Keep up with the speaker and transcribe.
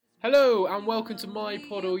Hello and welcome to My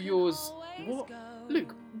Pod or Yours. What?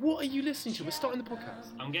 Luke, what are you listening to? We're starting the podcast.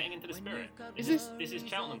 I'm getting into the spirit. Is this? This is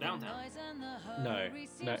Cheltenham Downtown. No,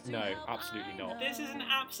 absolutely not. This is an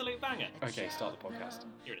absolute banger. Okay, start the podcast.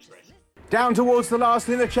 You're a disgrace. Down towards the last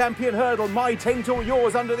in the champion hurdle. My Tent or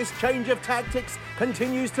Yours under this change of tactics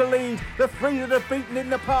continues to lead. The three that have beaten in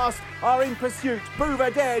the past are in pursuit.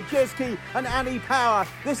 Bouvardere, Jeski and Annie Power.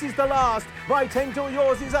 This is the last. My Tent or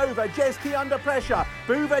Yours is over. Jeski under pressure.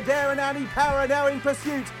 Bouvardere and Annie Power are now in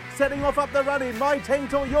pursuit. Setting off up the running. My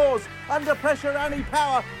Tent or Yours. Under pressure, Annie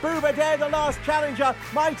Power. Bouvardere, the last challenger.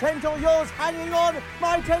 My Tent or Yours hanging on.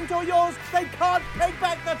 My Tent or Yours. They can't peg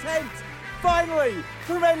back the tent. Finally,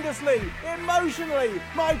 tremendously, emotionally,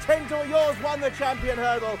 My Tent or Yours won the champion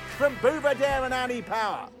hurdle from Bouvardere and Annie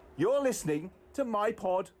Power. You're listening to My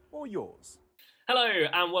Pod or Yours. Hello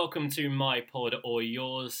and welcome to My Pod or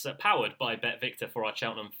Yours, powered by Bet Victor for our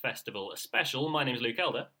Cheltenham Festival special. My name is Luke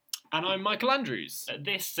Elder. And I'm Michael Andrews.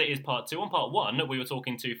 This is part two. On part one, we were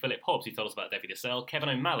talking to Philip Hobbs, who told us about Devi Dissel. Kevin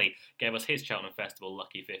O'Malley gave us his Cheltenham Festival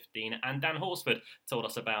Lucky 15. And Dan Horsford told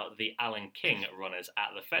us about the Alan King runners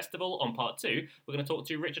at the festival. On part two, we're going to talk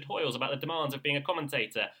to Richard Hoyles about the demands of being a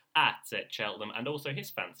commentator at Cheltenham and also his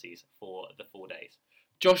fancies for the 4 days.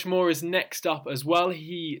 Josh Moore is next up as well.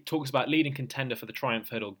 He talks about leading contender for the Triumph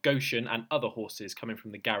Hurdle, Goshen, and other horses coming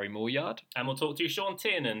from the Gary Moore yard. And we'll talk to Sean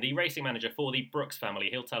Tiernan, the racing manager for the Brooks family.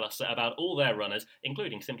 He'll tell us about all their runners,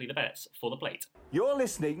 including Simply the Bets for the plate. You're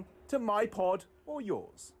listening to My Pod or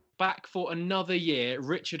Yours. Back for another year,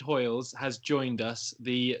 Richard Hoyles has joined us,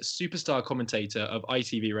 the superstar commentator of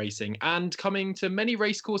ITV Racing, and coming to many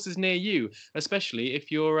racecourses near you, especially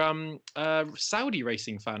if you're a Saudi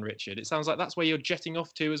racing fan, Richard. It sounds like that's where you're jetting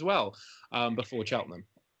off to as well before Cheltenham.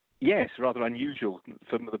 Yes, rather unusual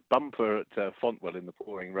from the bumper at Fontwell in the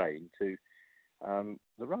pouring rain to the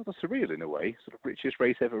rather surreal, in a way, sort of richest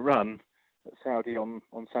race ever run at Saudi on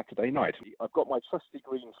Saturday night. I've got my trusty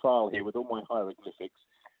green file here with all my hieroglyphics.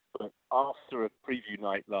 But after a preview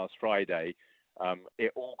night last Friday,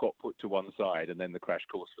 it all got put to one side, and then the crash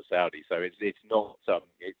course for Saudi. So it's not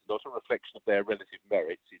a reflection of their relative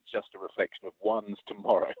merits. It's just a reflection of one's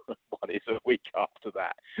tomorrow. One is a week after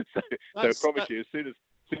that. So I promise you, as soon as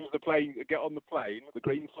the plane get on the plane, the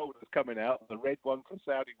green folder's coming out. The red one from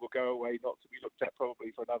Saudi will go away, not to be looked at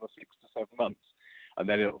probably for another 6 to 7 months, and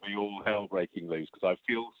then it'll be all hell breaking loose. Because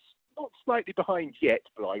I feel not slightly behind yet,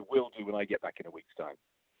 but I will do when I get back in a week's time.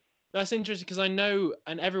 That's interesting because I know,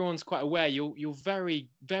 and everyone's quite aware, you're very,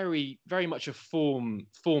 very, very much a form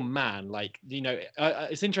man. Like, you know,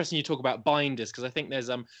 it's interesting you talk about binders because I think there's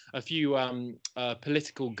a few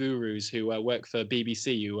political gurus who work for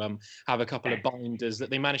BBC who have a couple of binders that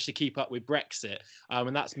they managed to keep up with Brexit,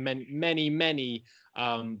 and that's many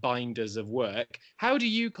binders of work. How do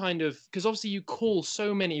you because obviously you call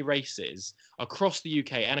so many races across the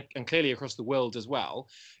UK and clearly across the world as well,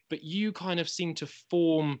 but you kind of seem to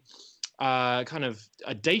form kind of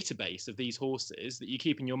a database of these horses that you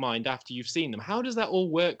keep in your mind after you've seen them. How does that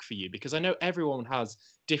all work for you? Because I know everyone has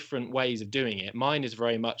different ways of doing it. Mine is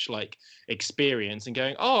very much like experience and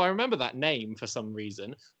going, oh, I remember that name for some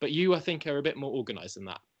reason. But you, I think, are a bit more organised than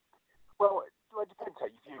that. Well, it depends how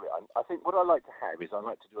you view it. I think what I like to have is I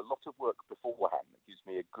like to do a lot of work beforehand that gives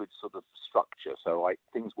me a good sort of structure. So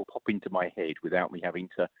things will pop into my head without me having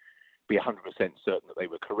to be 100% certain that they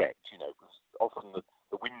were correct. You know, because often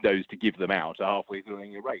the windows to give them out are halfway through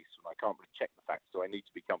a race, and I can't really check the facts, so I need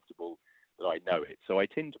to be comfortable that I know it. So I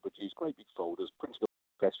tend to produce great big folders, printed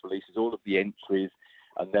press releases, all of the entries,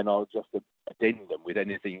 and then I'll just addend them with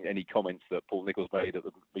any comments that Paul Nicholls made at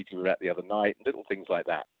the meeting we were at the other night, and little things like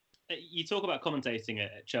that. You talk about commentating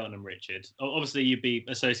at Cheltenham, Richard. Obviously, you'd be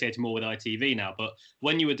associated more with ITV now, but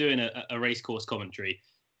when you were doing a racecourse commentary,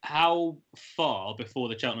 how far before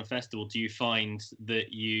the Cheltenham Festival do you find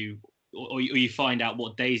that you find out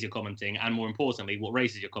what days you're commenting, and more importantly, what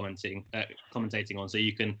races you're commentating on, so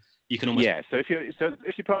you can almost So if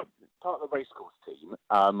you're part of the racecourse team,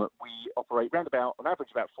 we operate on average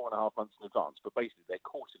about 4.5 months in advance, but basically they're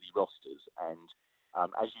quarterly rosters,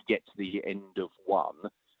 and as you get to the end of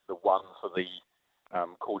the one for the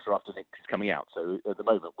quarter after next is coming out. So at the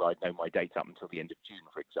moment, I know my date up until the end of June,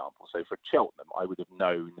 for example. So for Cheltenham, I would have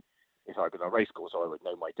known, if I'd been on a racecourse, I would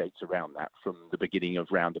know my dates around that from the beginning of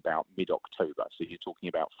round about mid-October. So you're talking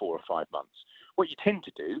about 4 or 5 months. What you tend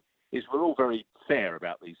to do is we're all very fair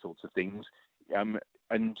about these sorts of things, and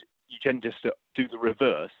you tend just to do the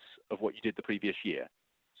reverse of what you did the previous year.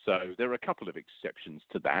 So there are a couple of exceptions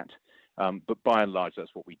to that, but by and large,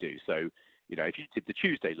 that's what we do. So, you know, if you did the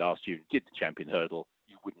Tuesday last year and did the Champion Hurdle,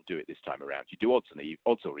 you wouldn't do it this time around. You do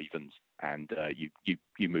odds or evens, and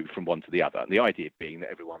you move from one to the other. And the idea being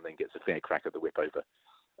that everyone then gets a fair crack of the whip over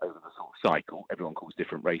the sort of cycle. Everyone calls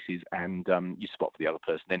different races, and you spot for the other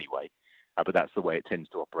person anyway. But that's the way it tends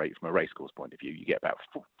to operate from a racecourse point of view. You get about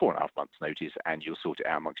 4.5 months' notice, and you'll sort it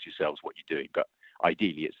out amongst yourselves what you're doing. But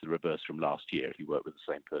ideally, it's the reverse from last year if you work with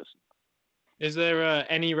the same person. Is there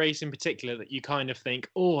any race in particular that you kind of think,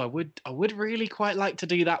 oh, I would really quite like to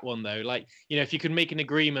do that one though? Like, if you could make an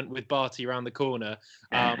agreement with Barty around the corner,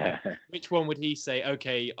 which one would he say?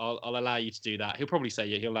 Okay, I'll allow you to do that. He'll probably say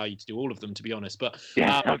he'll allow you to do all of them, to be honest. But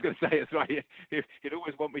yeah, I was going to say it's right. He'd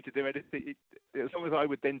always want me to do anything as long as I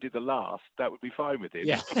would then do the last. That would be fine with him.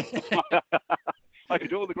 Yeah. I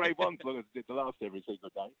could do all the grade ones as long as I did the last every single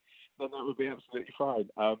day. Then that would be absolutely fine.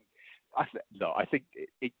 I think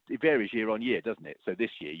it varies year on year, doesn't it? So this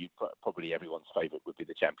year, probably everyone's favourite would be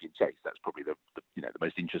the Champion Chase. That's probably the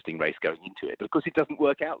most interesting race going into it. But of course, it doesn't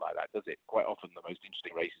work out like that, does it? Quite often, the most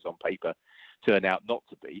interesting races on paper turn out not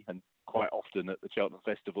to be. And quite often at the Cheltenham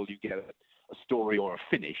Festival, you get a story or a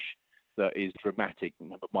finish that is dramatic.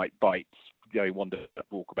 Remember Mike Bites going wonder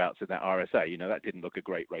walkabouts in that RSA. That didn't look a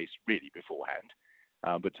great race really beforehand,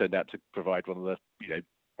 but turned out to provide one of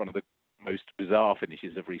the most bizarre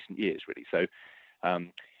finishes of recent years, really. So,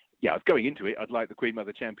 going into it, I'd like the Queen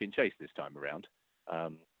Mother Champion Chase this time around.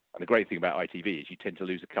 And the great thing about ITV is you tend to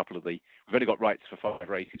lose a couple of we've only got rights for 5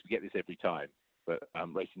 races. We get this every time, but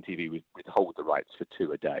Racing TV withhold the rights for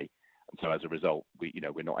 2 a day. And so as a result,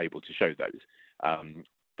 we're not able to show those.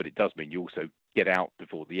 But it does mean you also get out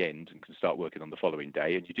before the end and can start working on the following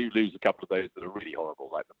day. And you do lose a couple of those that are really horrible,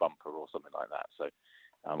 like the bumper or something like that. So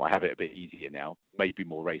I have it a bit easier now. Maybe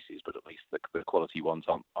more races, but at least the quality ones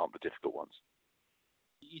aren't the difficult ones.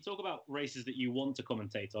 You talk about races that you want to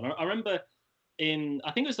commentate on. I remember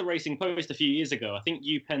I think it was the Racing Post a few years ago, I think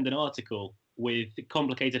you penned an article with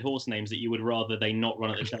complicated horse names that you would rather they not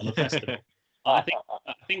run at the Cheltenham Festival. I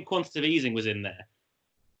think Quantitative Easing was in there.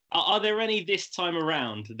 Are there any this time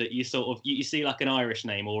around that you sort of you see like an Irish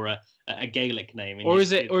name or a Gaelic name? Or is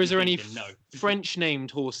there any French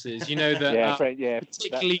named horses? That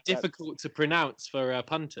particularly difficult to pronounce for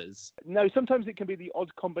punters. No, sometimes it can be the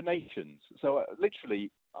odd combinations. So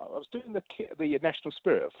literally, I was doing the National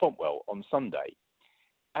Spirit at Fontwell on Sunday,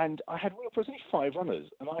 and there was only 5 runners,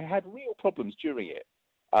 and I had real problems during it.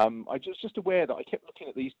 I was just aware that I kept looking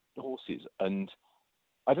at these horses and.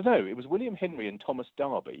 I don't know, it was William Henry and Thomas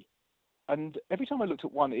Darby. And every time I looked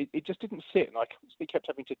at one, it just didn't sit. And I constantly kept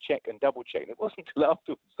having to check and double check. And it wasn't until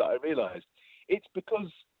afterwards that I realised it's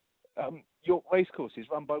because York Racecourse is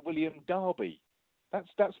run by William Darby.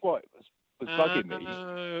 That's what was bugging me.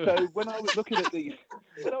 So when I was looking at these,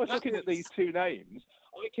 these 2 names,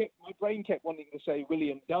 my brain kept wanting to say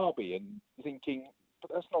William Darby and thinking,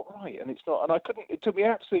 but that's not right. And it's not. And I couldn't. It took me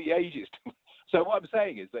absolutely ages to. So what I'm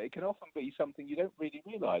saying is that it can often be something you don't really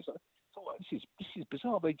realise. I thought, this is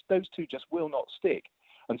bizarre. Those 2 just will not stick.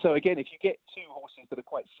 And so again, if you get 2 horses that are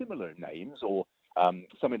quite similar in names or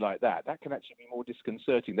something like that, that can actually be more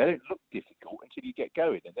disconcerting. They don't look difficult until you get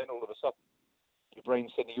going, and then all of a sudden, your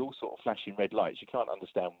brain's sending you all sort of flashing red lights. You can't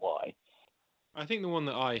understand why. I think the one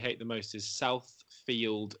that I hate the most is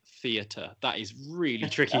Southfield Theatre. That is really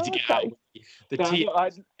tricky to get out.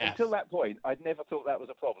 Until that point, I'd never thought that was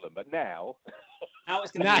a problem, but now. Now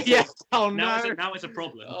it's going to be. Oh no! Now it's a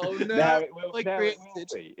problem. Oh no! Now it will be.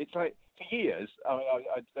 It's like for years.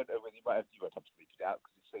 I don't know whether you won't have to bleep it out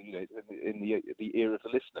because it's in the ear of the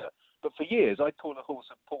listener. But for years, I'd call a horse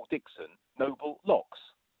of Paul Dixon Noble Locks.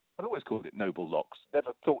 I'd always called it Noble Locks.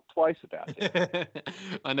 Never thought twice about it.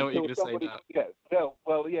 I know what you're going to say now.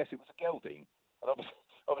 Well, yes, it was a gelding. And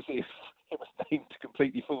obviously, it was named to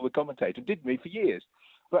completely fool the commentator. It did me for years.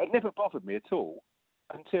 But it never bothered me at all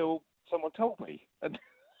until someone told me. And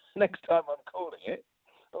next time I'm calling it,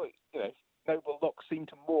 Noble Locks seemed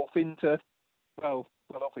to morph into, well,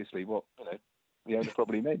 obviously what, the owner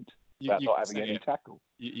probably meant. About not having any tackle.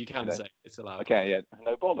 You can say it's allowed. Okay, yeah,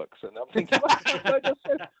 no bollocks. And I'm thinking, I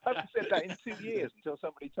haven't said that in 2 years until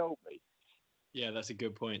somebody told me. Yeah, that's a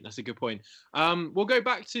good point. We'll go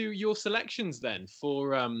back to your selections then for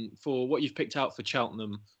what you've picked out for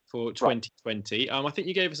Cheltenham for 2020. Right. I think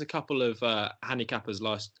you gave us a couple of handicappers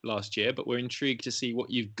last year, but we're intrigued to see what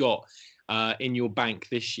you've got in your bank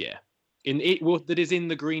this year. That is in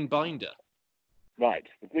the green binder. Right,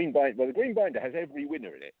 the green binder has every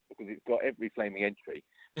winner in it because it's got every flaming entry.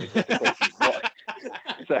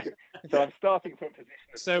 So I'm starting from a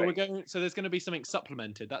position. So there's going to be something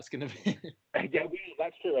supplemented. That's going to be. Yeah,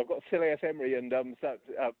 that's true. I've got Silas Emery and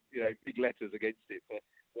big letters against it for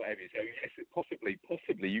whatever. So yes, possibly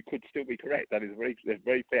you could still be correct. That is a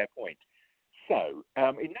very fair point. So,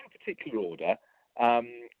 in no particular order,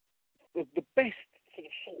 the best sort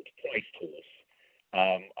of short-priced horse,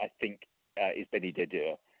 I think, is Benny de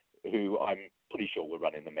Deux, who I'm pretty sure will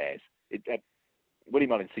run in the mares. Willie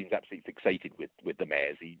Mullins seems absolutely fixated with the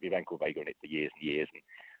mares. He ran Corvega on it for years and years.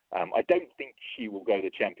 And I don't think she will go the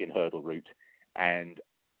champion hurdle route. And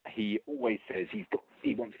he always says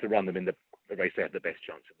he wants to run them in the race they have the best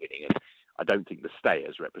chance of winning. And I don't think the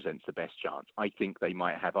Stayers represents the best chance. I think they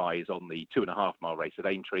might have eyes on the 2.5 mile race at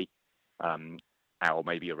Aintree, or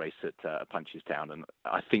maybe a race at Punchestown. And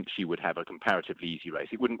I think she would have a comparatively easy race.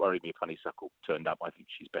 It wouldn't worry me if Honeysuckle turned up. I think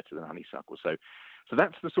she's better than Honeysuckle. So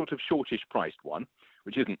that's the sort of shortish priced one,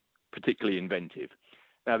 which isn't particularly inventive.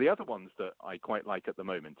 Now, the other ones that I quite like at the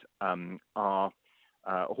moment are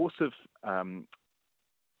a horse of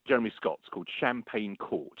Jeremy Scott's called Champagne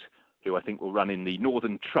Court, who I think will run in the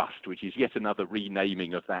Northern Trust, which is yet another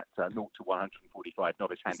renaming of that 0 to 145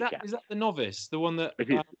 novice handicap. Is that the novice, the one that? It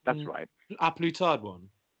is. That's right. A Plus Tard one.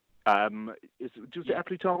 Was it A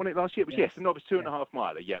Plus Tard won it last year? It was, yes, the novice 2.5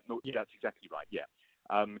 miler. Yeah, that's exactly right. Yeah.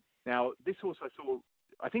 Now, this horse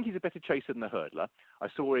I think he's a better chaser than the hurdler. I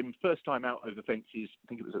saw him first time out over fences, I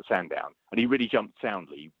think it was at Sandown, and he really jumped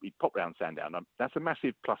soundly. He popped round Sandown. That's a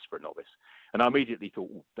massive plus for a novice. And I immediately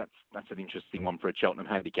thought, that's an interesting one for a Cheltenham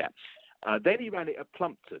handicap. Then he ran it at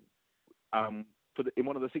Plumpton in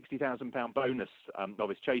one of the £60,000 bonus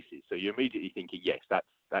novice chases. So you're immediately thinking, yes,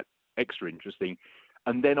 that's extra interesting.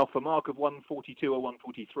 And then off a mark of 142 or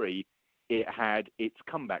 143, it had its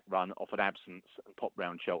comeback run off an absence and popped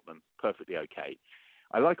round Cheltenham perfectly okay.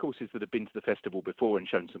 I like horses that have been to the festival before and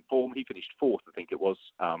shown some form. He finished fourth, I think it was,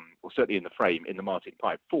 or certainly in the frame, in the Martin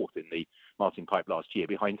Pipe, fourth in the Martin Pipe last year,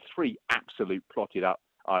 behind 3 absolute plotted up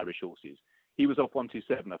Irish horses. He was off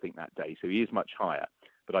 127, I think, that day, so he is much higher.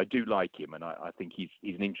 But I do like him, and I think he's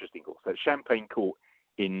an interesting horse. So Champagne Court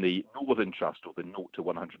in the Northern Trust, or the 0 to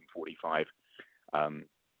 145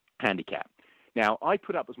 handicap. Now, I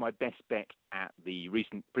put up as my best bet at the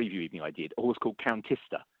recent preview evening I did, a horse called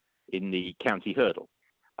Countista in the County Hurdle.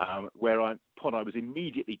 Where I was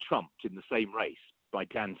immediately trumped in the same race by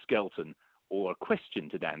Dan Skelton, or a question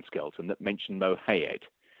to Dan Skelton that mentioned Mohaed.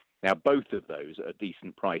 Now, both of those are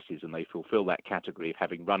decent prices, and they fulfil that category of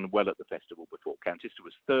having run well at the festival before. Countista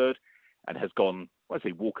was third and has gone, I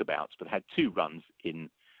say walkabouts, but had 2 runs in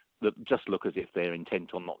that just look as if they're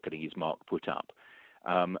intent on not getting his mark put up.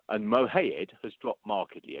 And Mohaed has dropped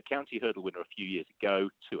markedly. A County Hurdle winner a few years ago,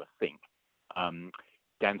 2, I think.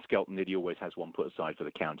 Dan Skelton nearly always has one put aside for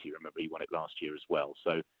the county. Remember, he won it last year as well.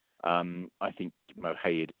 So I think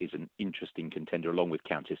Mohaed is an interesting contender along with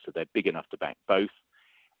Countista. They're big enough to back both.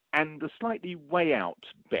 And the slightly way out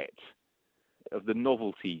bet of the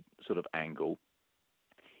novelty sort of angle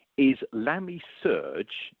is Lammy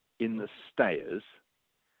Surge in the Stayers,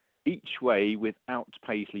 each way without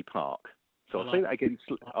Paisley Park. So I'll say that again.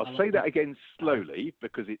 I'll say that again slowly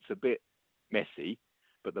because it's a bit messy.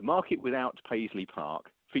 But the market without Paisley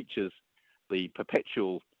Park features the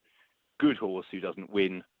perpetual good horse who doesn't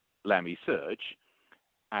win, Lammy Surge.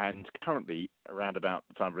 And currently, around about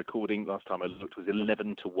the time of recording, last time I looked, was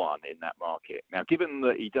 11 to 1 in that market. Now, given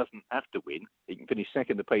that he doesn't have to win, he can finish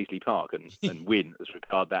second to Paisley Park and win as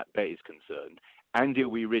regard that bet is concerned. And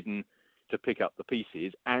he'll be ridden to pick up the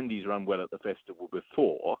pieces, and he's run well at the festival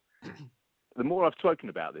before. The more I've spoken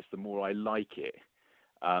about this, the more I like it.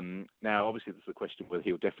 Now, obviously, there's the question whether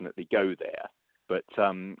he'll definitely go there, but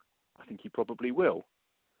I think he probably will.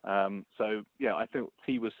 So, yeah, I thought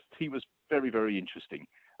he was very, very interesting.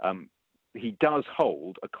 He does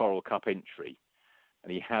hold a Coral Cup entry,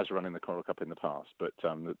 and he has run in the Coral Cup in the past, but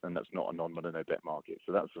and that's not a non-Molyneux bet market,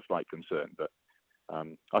 so that's a slight concern. But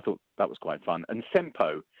I thought that was quite fun. And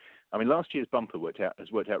Sempo, I mean, last year's bumper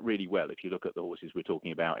has worked out really well. If you look at the horses we're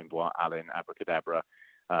talking about in Bois Allen, Abracadabra.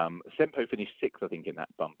 Sempo finished 6th, I think, in that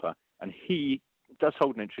bumper, and he does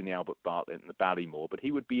hold an entry in the Albert Bartlett and the Ballymore, but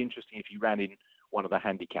he would be interesting if he ran in one of the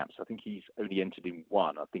handicaps. I think he's only entered in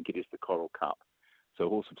one. I think it is the Coral Cup. So a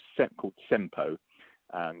horse called Sempo,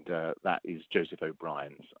 and that is Joseph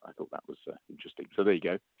O'Brien's. I thought that was interesting. So there you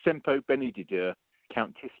go. Sempo, Benny de Deux,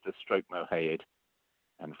 Countista stroke Mohaed,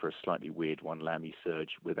 and for a slightly weird one, Lammy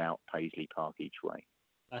Surge without Paisley Park each way.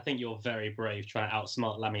 I think you're very brave trying to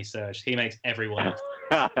outsmart Lammy Surge. He makes everyone.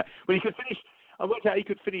 Well, he could finish. I worked out he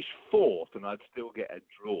could finish 4th, and I'd still get a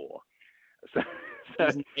draw.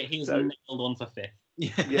 He's nailed on for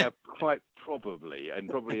 5th. Yeah, quite probably, and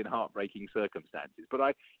probably in heartbreaking circumstances.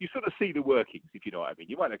 But you sort of see the workings, if you know what I mean.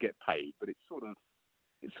 You might not get paid, but it sort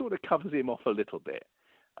of covers him off a little bit.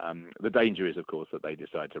 The danger is, of course, that they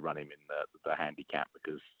decide to run him in the handicap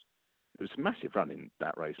because it was a massive run in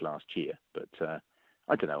that race last year. But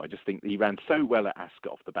I don't know. I just think he ran so well at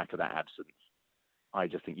Ascot off the back of that absence. I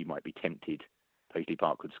just think you might be tempted. Paisley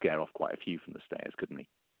Park could scare off quite a few from the stairs, couldn't he?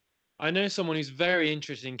 I know someone who's very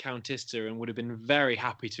interested in Countista and would have been very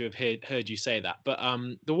happy to have heard you say that. But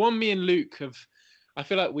the one me and Luke have, I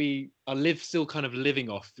feel like we are still kind of living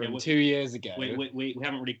off from 2 years ago. We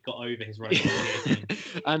haven't really got over his run.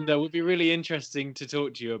 And would be really interesting to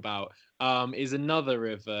talk to you about is another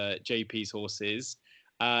of JP's horses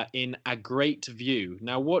in A Great View.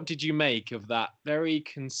 Now, what did you make of that very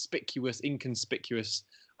inconspicuous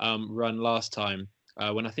run last time?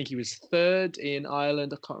 When I think he was third in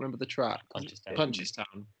Ireland, I can't remember the track.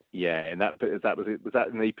 Punchestown. Yeah, and that was it. Was that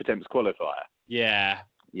in the Pertemps qualifier? Yeah.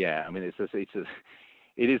 Yeah, I mean it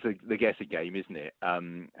is the guessing game, isn't it?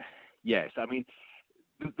 Yes, I mean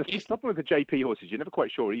the problem with the JP horses, you're never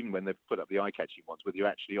quite sure, even when they've put up the eye-catching ones, whether you're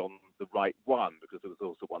actually on the right one, because there was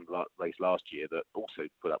also one race last year that also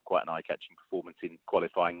put up quite an eye-catching performance in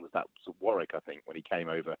qualifying. Was that Warwick, I think, when he came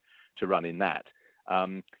over to run in that.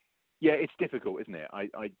 Yeah, it's difficult, isn't it?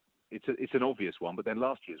 It's an obvious one, but then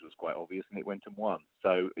last year's was quite obvious, and it went and won.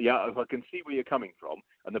 So yeah, I can see where you're coming from,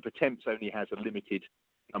 and the Pertemps only has a limited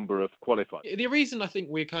number of qualifiers. The reason I think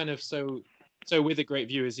we're kind of so with A Great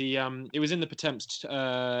View is it was in the Pertemps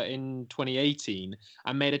in 2018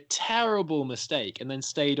 and made a terrible mistake, and then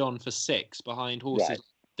stayed on for 6 behind horses like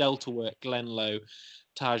Delta Work, Glenlow,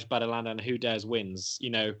 Taj Badalanda, and Who Dares Wins.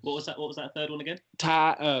 You know, what was that third one again?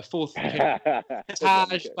 Fourth.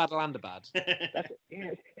 Taj Badalandabad.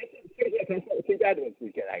 It's too bad once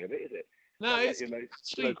we get hang of it, is it? No, it's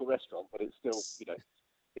a local restaurant, but it's still,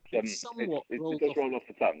 it's somewhat it does roll off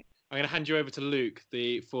the tongue. I'm going to hand you over to Luke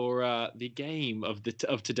for the game of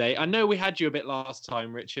today. I know we had you a bit last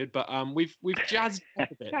time, Richard, but we've jazzed up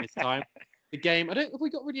a bit this time. The game. Have we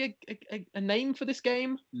got really a name for this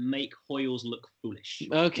game? Make Hoyles Look Foolish.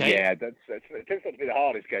 Okay. Yeah, it tends not to be the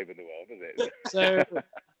hardest game in the world, does it? So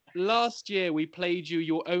last year we played you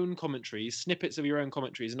your own commentaries, snippets of your own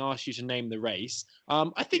commentaries, and asked you to name the race.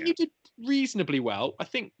 I think you did reasonably well. I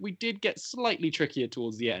think we did get slightly trickier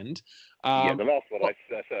towards the end. Yeah, the last one I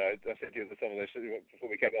said to you some of this before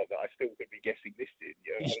we came on that I still could be guessing this in.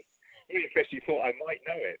 I was really impressed you thought I might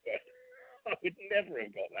know it, but I would never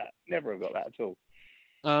have got that. Never have got that at all.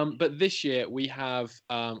 But this year we have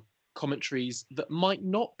commentaries that might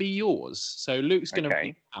not be yours. So Luke's going to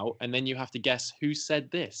read out, and then you have to guess who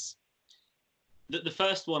said this. The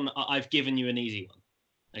first one, I've given you an easy one.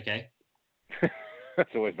 Okay.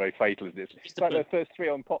 That's always very fatal, isn't it? It's like the first 3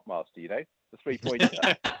 on Popmaster, the 3-pointer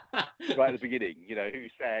right at the beginning. Who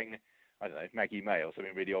sang, I don't know, Maggie May or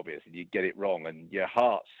something really obvious, and you get it wrong, and your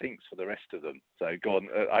heart sinks for the rest of them. So go on.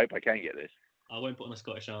 I hope I can get this. I won't put on a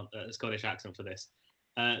Scottish accent for this.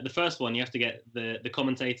 The first one, you have to get the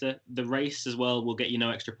commentator. The race as well will get you no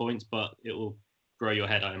extra points, but it will grow your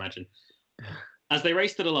head, I imagine. As they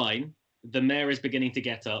race to the line, the mare is beginning to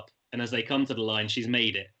get up, and as they come to the line, she's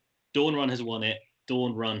made it. Dawn Run has won it.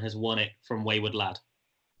 Dawn Run has won it from Wayward Lad.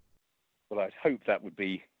 Well, I'd hope that would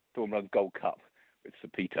be Dawn Run's Gold Cup with Sir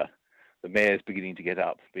Peter. The mare's beginning to get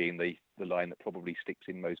up, being the line that probably sticks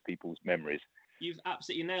in most people's memories. You've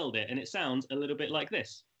absolutely nailed it, and it sounds a little bit like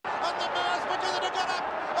this. And the mare's beginning to get up,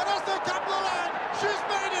 and as they come to the line, she's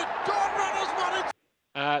made it. Dawn Run has won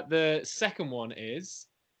it. The second one is,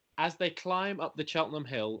 as they climb up the Cheltenham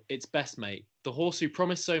Hill, it's Best Mate, the horse who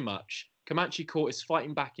promised so much. Comanche Court is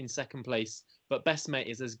fighting back in second place, but Best Mate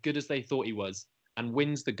is as good as they thought he was, and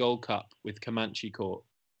wins the Gold Cup with Comanche Court.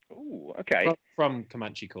 Oh, okay. From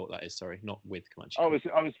Comanche Court, that is. Sorry, not with Comanche Court.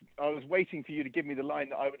 I was waiting for you to give me the line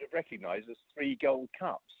that I would have recognised as 3 Gold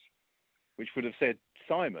Cups, which would have said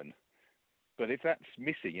Simon. But if that's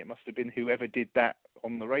missing, it must have been whoever did that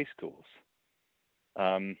on the racecourse.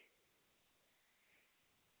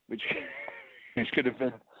 Which could have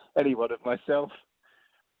been anyone of myself.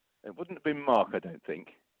 It wouldn't have been Mark, I don't think.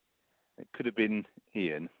 It could have been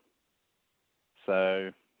Ian.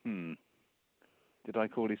 So, did I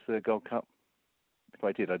call this the Gold Cup? If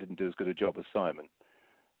I did, I didn't do as good a job as Simon.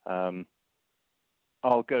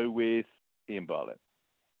 I'll go with Ian Bartlett.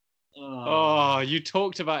 Oh, you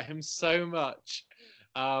talked about him so much.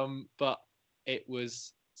 But it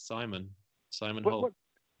was Simon Holt.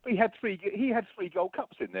 He had 3 Gold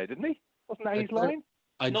Cups in there, didn't he? Wasn't that his line?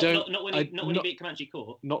 Not when he beat Comanche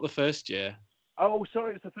Court. Not the first year. Oh,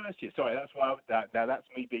 sorry, it's the first year. Sorry, that's why. Now that's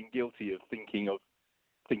me being guilty of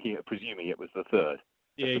presuming it was the third.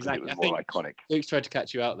 Yeah, exactly. It was more iconic. Luke's tried to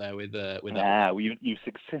catch you out there with that. Well, you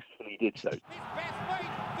successfully did so. His Best Mate,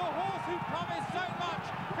 the horse who promised so much.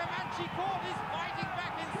 Comanche Court is fighting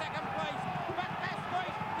back in second place, but Best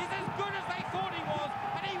Mate is as good as they thought he was,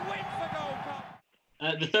 and he wins the Gold Cup.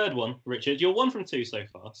 The third one, Richard, you're 1 from 2 so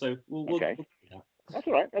far, so we'll Okay. do that. That's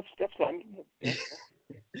all right. That's fine.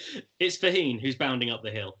 It's Faheen who's bounding up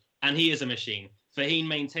the hill, and he is a machine. Faheen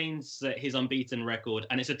maintains his unbeaten record,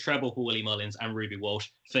 and it's a treble for Willie Mullins and Ruby Walsh.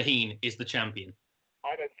 Faheen is the champion.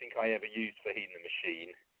 I don't think I ever used Faheen the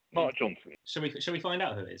Machine. Mark Johnson. Shall we find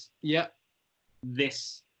out who it is? Yeah.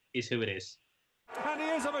 This is who it is. And he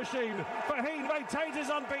is a machine. Faheen maintains his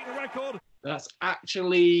unbeaten record. That's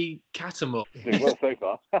actually Catamore. Doing well so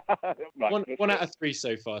far. Right, one out of 3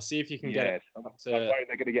 so far. See if you can get it. I'm worried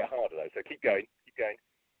they're going to get harder though. So keep going.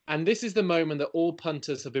 And this is the moment that all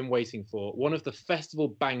punters have been waiting for. One of the festival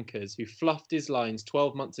bankers who fluffed his lines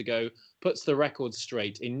 12 months ago puts the record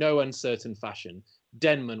straight in no uncertain fashion.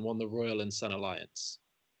 Denman won the Royal and Sun Alliance.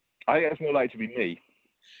 I think that's more likely to be me.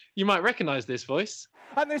 You might recognise this voice.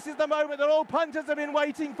 And this is the moment that all punters have been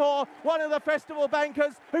waiting for. One of the festival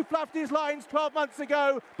bankers who fluffed his lines 12 months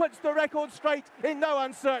ago puts the record straight in no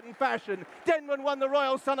uncertain fashion. Denman won the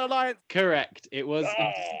Royal Sun Alliance. Correct. It was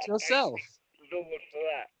yourself. Lord for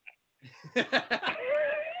that.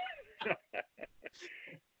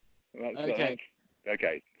 Okay.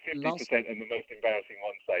 Okay. 50% and the most embarrassing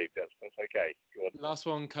one saved. That's okay. Go on. Last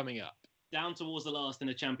one coming up. Down towards the last in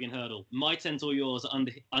the champion hurdle. My tent or yours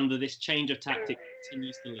under this change of tactic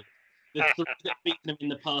continues to lead. The three that beaten him in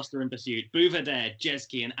the past are in pursuit. Bouvedere,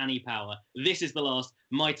 Jeski and Annie Power. This is the last.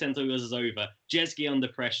 My tent or yours is over. Jeski under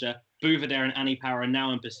pressure. Bouvedere and Annie Power are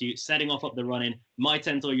now in pursuit, setting off up the run-in. My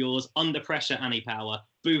tent or yours, under pressure, Annie Power.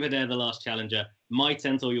 Bouvedere, the last challenger. My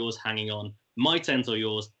tent or yours, hanging on. My tent or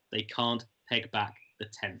yours, they can't peg back the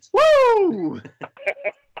tent. Woo!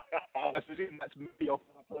 I presume that's me off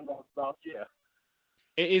last year.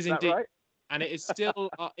 It is Is that indeed. right? And it is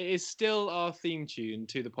still our theme tune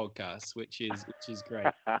to the podcast, which is great.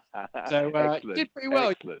 So you did pretty well.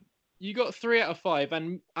 Excellent. You got 3 out of 5,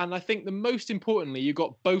 and I think the most importantly, you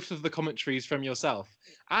got both of the commentaries from yourself,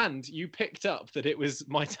 and you picked up that it was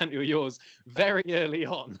My Tent or Yours very early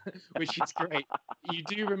on, which is great. You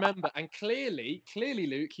do remember, and clearly,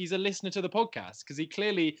 Luke, he's a listener to the podcast because he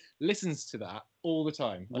clearly listens to that all the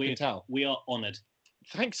time. I can tell. We are honoured.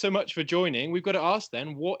 Thanks so much for joining. We've got to ask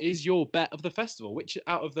then, what is your bet of the festival? Which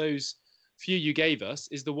out of those few you gave us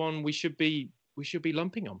is the one we should be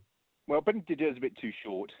lumping on? Well, Benedictine is a bit too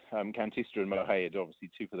short. Cantista and Mohayed are obviously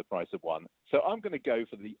 2 for the price of 1. So I'm going to go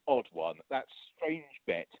for the odd one. That strange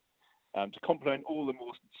bet to complement all the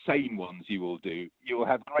more sane ones you will do. You will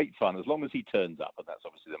have great fun as long as he turns up, and that's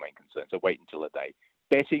obviously the main concern. So wait until the day.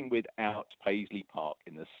 Betting without Paisley Park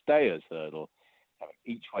in the Stayers hurdle. Have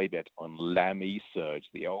an each-way bet on Lammy Surge.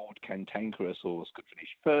 The old cantankerous horse could finish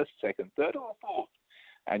 1st, 2nd, 3rd, or 4th.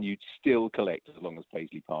 And you'd still collect as long as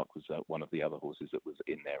Paisley Park was one of the other horses that was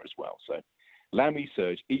in there as well. So Lammy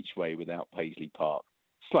Surge each way without Paisley Park.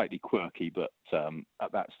 Slightly quirky, but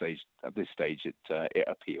at this stage, it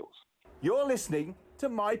appeals. You're listening to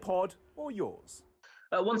My Pod or Yours.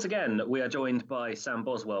 Once again, we are joined by Sam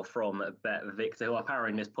Boswell from Bet Victor, who are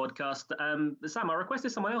powering this podcast. Sam, I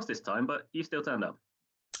requested someone else this time, but you still turned up.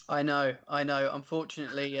 I know.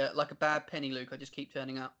 Unfortunately, like a bad penny, Luke, I just keep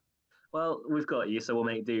turning up. Well, we've got you, so we'll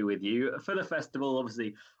make do with you. For the festival,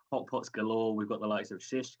 obviously, hot pots galore. We've got the likes of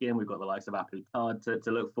Shishkin. We've got the likes of Aplutard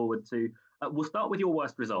to look forward to. We'll start with your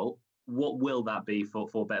worst result. What will that be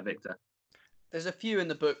for Bet Victor? There's a few in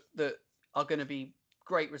the book that are going to be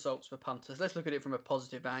great results for punters. Let's look at it from a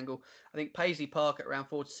positive angle. I think Paisley Park at around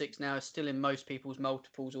 4 to 6 now is still in most people's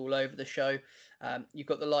multiples all over the show. You've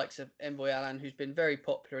got the likes of Envoy Alan, who's been very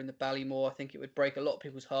popular in the Ballymore. I think it would break a lot of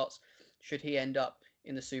people's hearts should he end up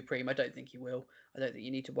in the Supreme. I don't think he will. I don't think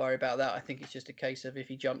you need to worry about that. I think it's just a case of if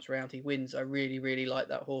he jumps around, he wins. I really, really like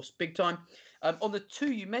that horse big time. On the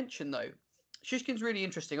 2 you mentioned, though, Shishkin's really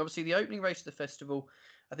interesting. Obviously, the opening race of the festival,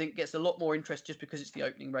 I think, gets a lot more interest just because it's the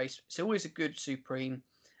opening race. It's always a good Supreme.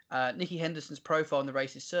 Nicky Henderson's profile in the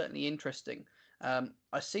race is certainly interesting.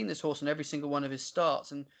 I've seen this horse in every single one of his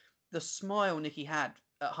starts, and the smile Nicky had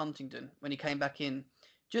at Huntingdon when he came back in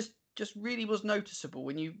just really was noticeable.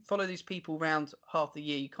 When you follow these people around half the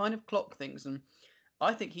year, you kind of clock things, and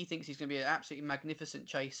I think he thinks he's going to be an absolutely magnificent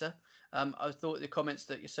chaser. I thought the comments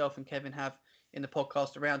that yourself and Kevin have in the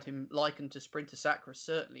podcast around him likened to Sprinter Sacra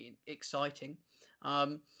certainly exciting.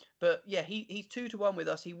 But yeah, he's 2 to 1 with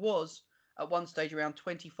us. He was at one stage around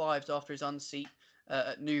 25s after his unseat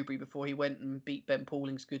at Newbury before he went and beat Ben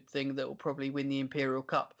Pauling's Good Thing that will probably win the Imperial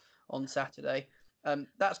Cup on Saturday.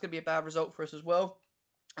 That's going to be a bad result for us as well.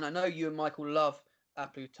 And I know you and Michael love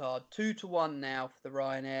Aplutard. 2 to 1 now for the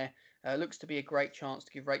Ryanair. Looks to be a great chance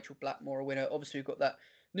to give Rachel Blackmore a winner. Obviously, we've got that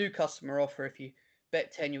new customer offer. If you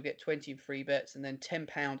bet 10, you'll get 20 in free bets, and then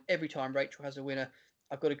 £10 every time Rachel has a winner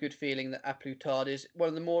I've got a good feeling that A Plus Tard is one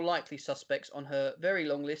of the more likely suspects on her very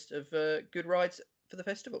long list of good rides for the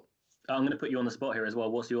festival. I'm going to put you on the spot here as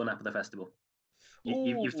well. What's your nap of the festival?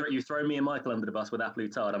 You've thrown me and Michael under the bus with A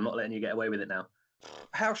Plus Tard. I'm not letting you get away with it now.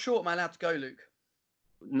 How short am I allowed to go, Luke?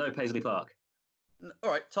 No Paisley Park.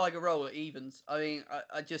 All right, Tiger Roll at evens. I mean,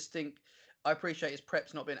 I just think I appreciate his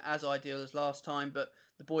prep's not been as ideal as last time, but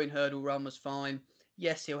the Boyne Hurdle run was fine.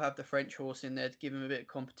 Yes, he'll have the French horse in there to give him a bit of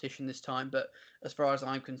competition this time, but as far as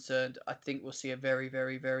I'm concerned, I think we'll see a very,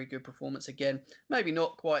 very, very good performance again. Maybe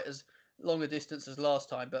not quite as long a distance as last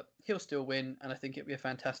time, but he'll still win, and I think it'll be a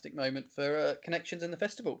fantastic moment for connections in the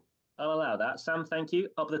festival. I'll allow that. Sam, thank you.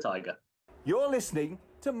 Up the Tiger. You're listening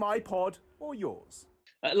to My Pod or Yours.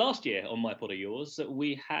 Last year on My Pod or Yours,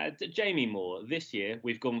 we had Jamie Moore. This year,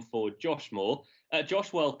 we've gone for Josh Moore.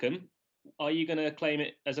 Josh, welcome. Are you going to claim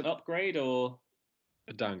it as an upgrade or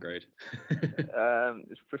a downgrade?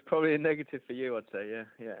 It's probably a negative for you, I'd say.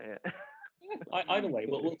 Yeah. Either way,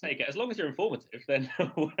 we'll take it. As long as you're informative, then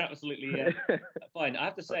we're absolutely fine. I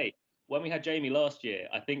have to say, when we had Jamie last year,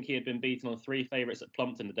 I think he had been beaten on 3 favourites at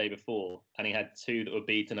Plumpton the day before, and he had 2 that were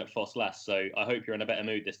beaten at Foss Last. So I hope you're in a better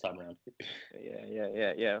mood this time around.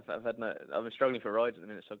 Yeah. I've been struggling for rides at the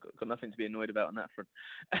minute, so I've got nothing to be annoyed about on that front.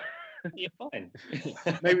 You're fine.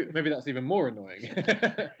 maybe that's even more annoying.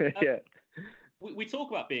 Yeah. We talk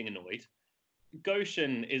about being annoyed.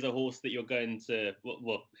 Goshen is a horse that you're going to,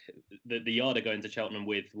 the yard are going to Cheltenham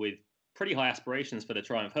with pretty high aspirations for the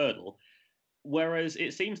Triumph Hurdle. Whereas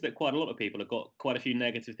it seems that quite a lot of people have got quite a few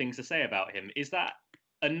negative things to say about him. Is that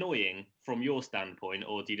annoying from your standpoint,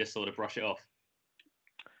 or do you just sort of brush it off?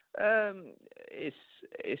 It's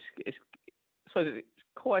I suppose it's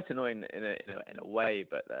quite annoying in a way,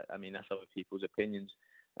 but I mean that's other people's opinions.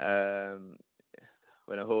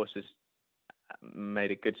 When a horse has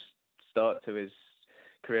made a good start to his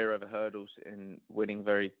career over hurdles in winning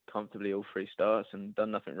very comfortably all 3 starts and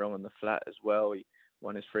done nothing wrong on the flat as well. He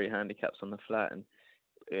won his 3 handicaps on the flat and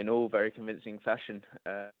in all very convincing fashion.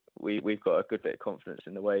 We've got a good bit of confidence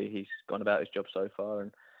in the way he's gone about his job so far.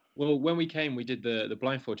 And well, when we came, we did the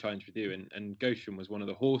blindfold challenge with you, and Goshen was one of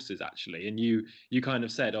the horses actually. And you kind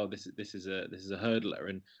of said, "Oh, this is a hurdler,"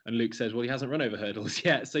 and Luke says, "Well, he hasn't run over hurdles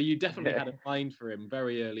yet." So you definitely had a mind for him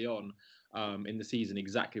very early on in the season,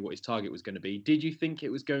 exactly what his target was going to be. Did you think it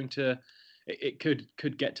was going to, it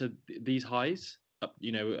could get to these highs?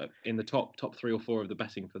 In the top 3 or 4 of the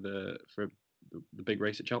betting for the big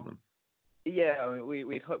race at Cheltenham. Yeah, I mean,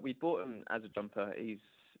 we bought him as a jumper. His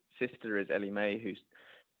sister is Ellie May, who's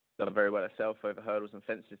done very well herself over hurdles and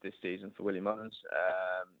fences this season for William Mullins,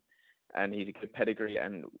 and he's a good pedigree.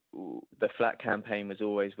 And the flat campaign was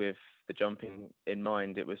always with the jumping in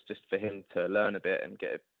mind. It was just for him to learn a bit and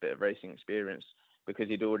get a bit of racing experience because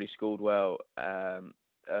he'd already scored well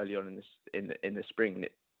early on in the spring.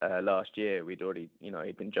 Last year, we'd already,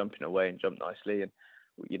 he'd been jumping away and jumped nicely, and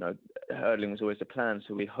hurdling was always the plan.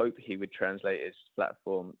 So we hope he would translate his flat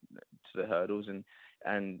form to the hurdles,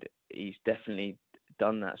 and he's definitely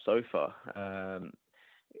done that so far.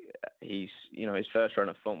 He's, his first run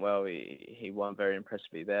at Fontwell, he won very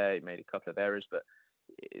impressively there. He made a couple of errors, but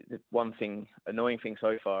the annoying thing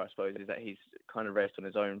so far, I suppose, is that he's kind of raced on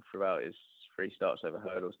his own throughout his 3 starts over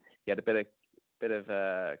hurdles. He had a bit of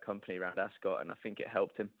company around Ascot, and I think it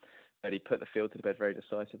helped him. But he put the field to the bed very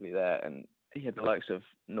decisively there, and he had the likes of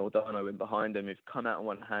Nordano in behind him, who've come out and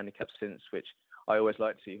won handicaps since, which I always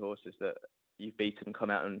like to see horses that you've beaten come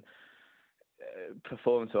out and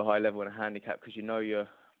perform to a high level in a handicap, because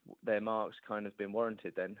their marks kind of been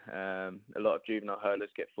warranted then. A lot of juvenile hurlers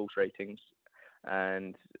get false ratings,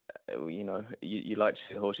 and you like to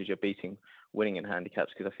see the horses you're beating winning in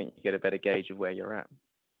handicaps, because I think you get a better gauge of where you're at.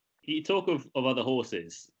 You talk of other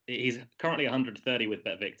horses. He's currently 130 with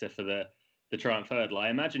Bet Victor for the Triumph Hurdle. I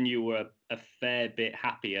imagine you were a fair bit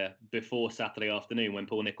happier before Saturday afternoon when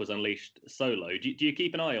Paul Nicholls unleashed solo. Do you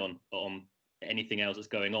keep an eye on anything else that's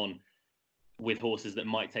going on with horses that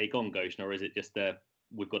might take on Goshen, or is it just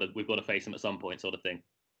we've got to face them at some point sort of thing?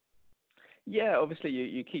 Yeah, obviously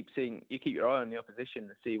you keep your eye on the opposition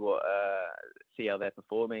and see how they're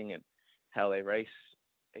performing and how they race,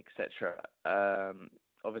 etc.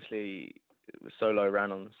 Obviously, Solo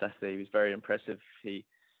ran on Saturday. He was very impressive. He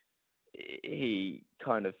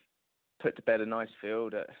kind of put to bed a nice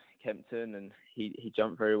field at Kempton, and he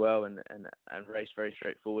jumped very well and raced very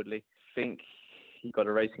straightforwardly. I think he got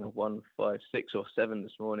a rating of 156 or 7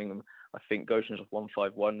 this morning, and I think Goshen's of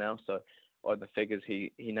 151 now. So on the figures,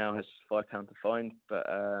 he now has £5 to find. But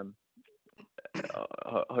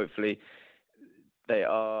hopefully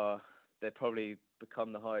they'll probably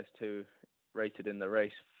become the highest 2 rated in the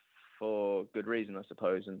race for good reason, I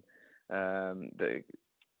suppose. And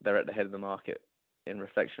they're at the head of the market in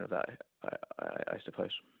reflection of that, I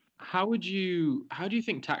suppose. How do you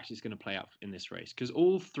think Tactics is going to play out in this race? Because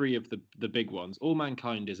all three of the big ones, All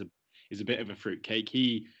Mankind is a bit of a fruitcake.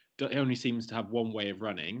 He only seems to have one way of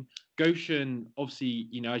running. Goshen, obviously,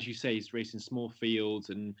 as you say, he's racing small fields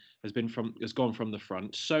and has gone from the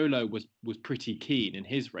front. Solo was pretty keen in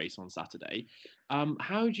his race on Saturday.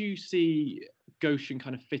 How do you see Goshen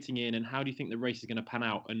kind of fitting in, and how do you think the race is going to pan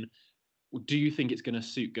out? And do you think it's going to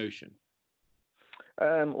suit Goshen?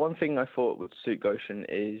 One thing I thought would suit Goshen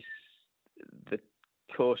is the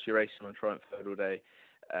course you're racing on Triumph Hurdle Day.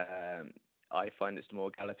 I find it's the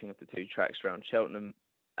more galloping of the two tracks around Cheltenham,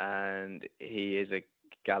 and he is a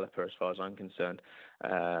galloper as far as I'm concerned.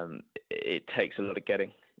 It takes a lot of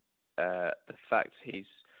getting. The fact he's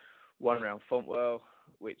won round Fontwell,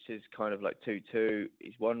 which is kind of like 2-2.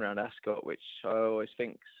 He's won round Ascot, which I always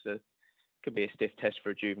think could be a stiff test for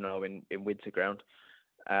a juvenile in winter ground.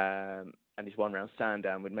 And he's won round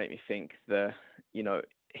Sandown would make me think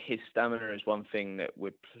his stamina is one thing that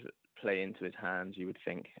would play into his hands, you would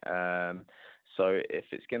think. So if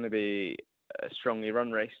it's going to be a strongly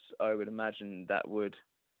run race, I would imagine that would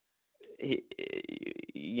be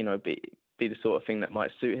the sort of thing that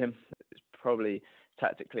might suit him. It's probably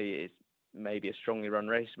tactically is maybe a strongly run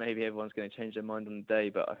race. Maybe everyone's going to change their mind on the day,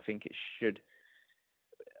 but I think it should.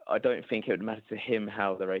 I don't think it would matter to him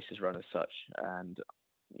how the race is run as such, and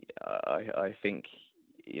I think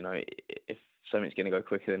if something's going to go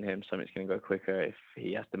quicker than him, something's going to go quicker. If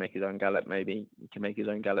he has to make his own gallop, maybe he can make his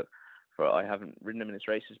own gallop. I haven't ridden him in his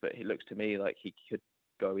races, but he looks to me like he could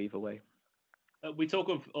go either way. We talk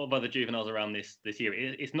of other juveniles around this year.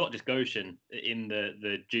 It's not just Goshen in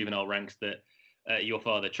the juvenile ranks that your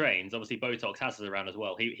father trains. Obviously, Botox has us around as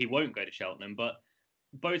well. He won't go to Cheltenham, but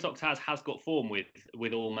Botox has got form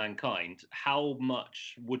with All Mankind. How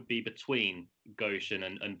much would be between Goshen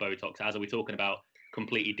and Botox? Are we talking about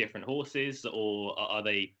completely different horses, or are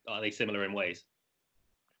they similar in ways?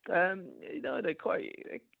 No, they're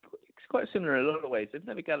quite similar in a lot of ways. They've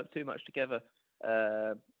never galloped too much together.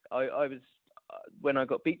 I was when I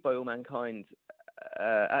got beat by All Mankind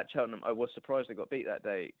at Cheltenham, I was surprised I got beat that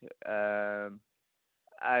day, and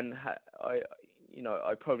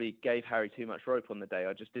I probably gave Harry too much rope on the day.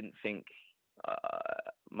 I just didn't think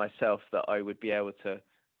myself that I would be able to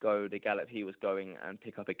go the gallop he was going and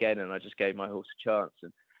pick up again, and I just gave my horse a chance.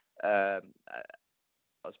 And I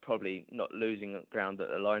was probably not losing ground at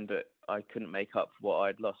the line, but I couldn't make up what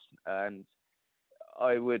I'd lost. And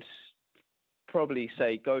I would probably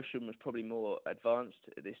say Goshen was probably more advanced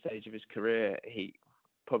at this stage of his career. He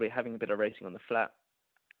probably having a bit of racing on the flat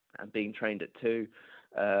and being trained at 2.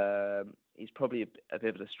 He's probably a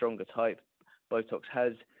bit of a stronger type. Botox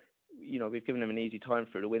has, we've given him an easy time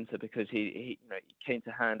through the winter because he came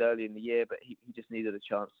to hand early in the year, but he just needed a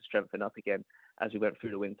chance to strengthen up again as we went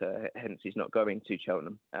through the winter. Hence, he's not going to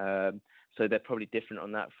Cheltenham. So they're probably different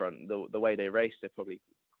on that front. The way they race, they're probably,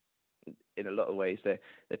 in a lot of ways, they're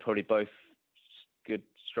probably both good,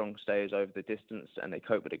 strong stayers over the distance, and they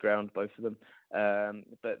cope with the ground, both of them.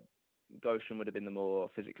 But Goshen would have been the more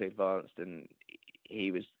physically advanced, and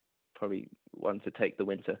he was probably one to take the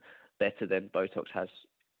winter better than Botox has.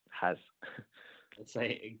 I'd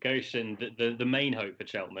say Goshen, the main hope for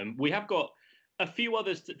Cheltenham. We have got a few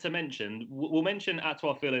others to mention. We'll mention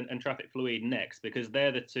Etoile Phil and Traffic Fluid next, because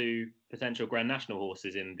they're the two potential Grand National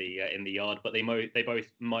horses in the yard, but they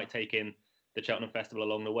both might take in the Cheltenham Festival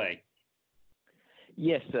along the way.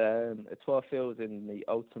 Yes, Etoile Phil's in the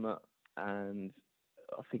Ultimate, and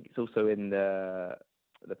I think it's also in the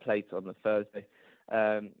plate on the Thursday.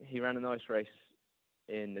 He ran a nice race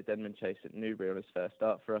in the Denman Chase at Newbury on his first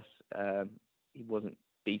start for us. He wasn't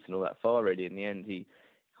beaten all that far really. In the end, he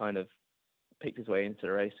kind of picked his way into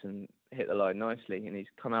the race and hit the line nicely, and he's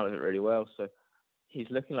come out of it really well. So he's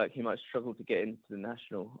looking like he might struggle to get into the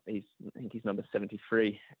National. I think he's number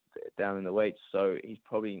 73 down in the weights, so he'd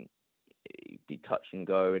be touch and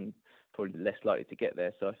go and probably less likely to get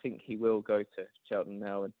there. So I think he will go to Cheltenham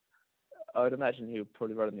now, and I would imagine he would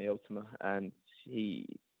probably run in the Ultima, and he's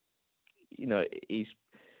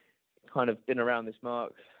kind of been around this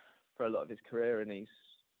mark for a lot of his career, and he's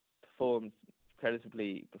performed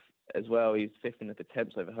creditably as well. He was 5th in the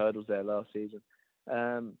attempts over hurdles there last season.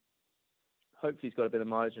 Hopefully he's got a bit of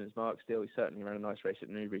mileage in his mark still. He certainly ran a nice race at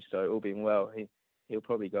Newbury, so all being well, he'll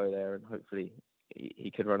probably go there, and hopefully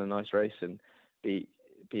he could run a nice race and be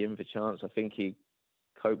in for chance. I think he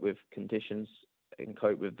cope with conditions and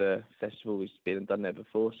cope with the festival. He's been and done there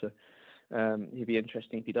before, so he'd be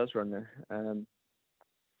interesting if he does run there.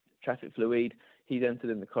 Traffic Fluid, he's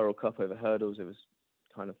entered in the Coral Cup over hurdles. It was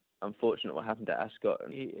kind of unfortunate what happened at Ascot.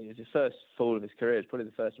 And it was his first fall of his career. It's probably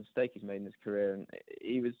the first mistake he's made in his career. And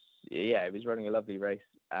he was running a lovely race,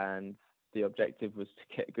 and the objective was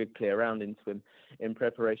to get a good clear round into him in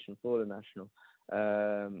preparation for the national. It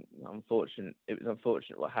was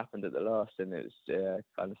unfortunate what happened at the last, and it was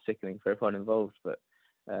kind of sickening for everyone involved. But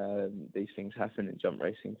these things happen in jump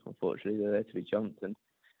racing. Unfortunately, they're there to be jumped, and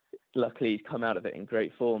luckily he's come out of it in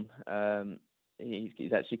great form.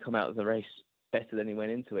 He's actually come out of the race better than he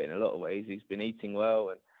went into it in a lot of ways. He's been eating well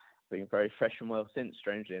and been very fresh and well since,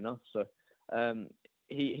 strangely enough. So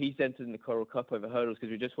he's entered in the Coral Cup over hurdles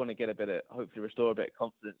because we just want to get hopefully restore a bit of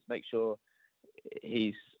confidence, make sure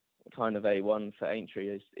he's kind of A1 for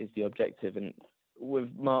Aintree is the objective. And with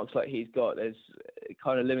marks like he's got, there's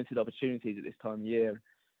kind of limited opportunities at this time of year.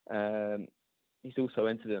 He's also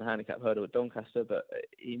entered in a handicap hurdle at Doncaster, but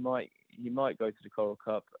he might go to the Coral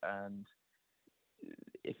Cup, and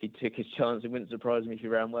if he took his chance, it wouldn't surprise me if he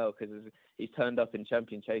ran well, because he's turned up in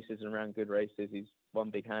champion chases and ran good races. He's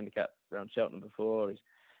won big handicap around Cheltenham before. He's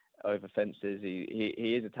over fences.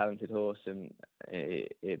 He is a talented horse, and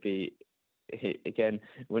it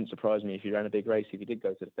wouldn't surprise me if he ran a big race if he did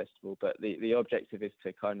go to the festival. But the objective is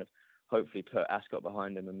to kind of hopefully put Ascot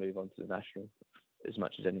behind him and move on to the national as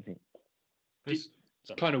much as anything. It's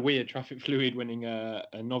kind of weird, Traffic Fluid winning a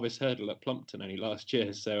novice hurdle at Plumpton only last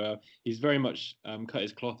year, so he's very much cut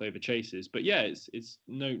his cloth over chases. But yeah, it's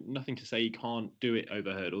nothing to say he can't do it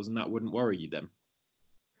over hurdles, and that wouldn't worry you then.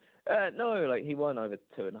 No, like he won over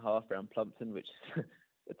 2.5 around Plumpton, which is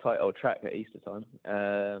a tight old track at Easter time,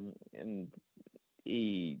 and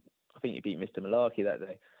I think he beat Mr. Malarkey that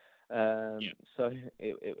day. So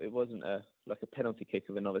it wasn't like a penalty kick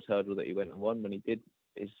of a novice hurdle that he went and won when he did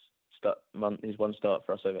his one start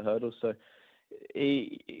for us over hurdles. So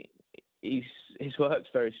his work's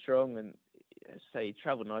very strong, and say he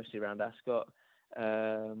travelled nicely around Ascot,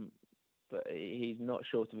 but he's not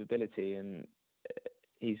short of ability, and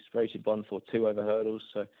he's rated 142 over hurdles,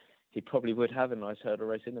 so he probably would have a nice hurdle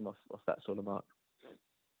race in him off that sort of mark.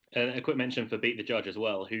 And a quick mention for Beat the Judge as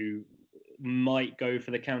well, who might go for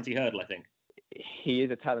the county hurdle, I think. He is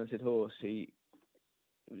a talented horse. He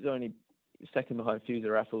was only second behind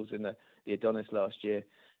Fuser Raffles in the Adonis last year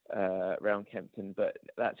around Kempton, but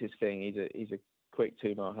that's his thing. He's a quick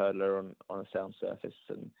 2-mile hurdler on a sound surface,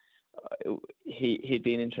 and he'd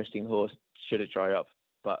be an interesting horse should it dry up,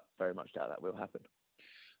 but very much doubt that will happen.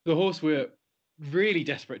 The horse we're really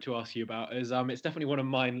desperate to ask you about is it's definitely one of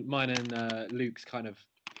mine and Luke's kind of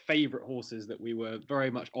favourite horses that we were very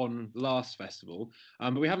much on last festival,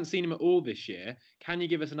 but we haven't seen him at all this year. Can you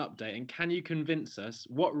give us an update, and can you convince us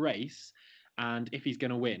what race, and if he's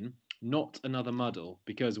going to win, Not Another Muddle,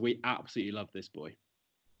 because we absolutely love this boy.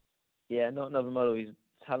 Yeah, Not Another Muddle. He's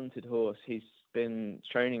a talented horse. He's been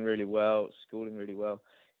training really well, schooling really well.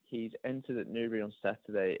 He's entered at Newbury on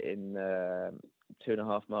Saturday in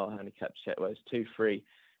 2.5 mile handicap chase. Well, it's 2-3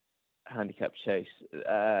 handicap chase.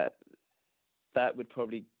 That would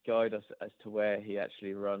probably guide us as to where he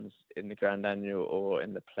actually runs in the Grand Annual or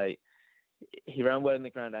in the Plate. He ran well in the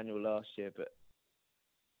Grand Annual last year, but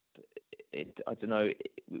I don't know.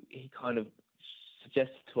 He kind of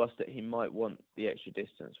suggested to us that he might want the extra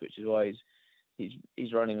distance, which is why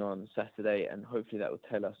he's running on Saturday, and hopefully that will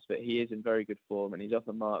tell us. But he is in very good form, and he's off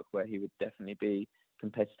a mark where he would definitely be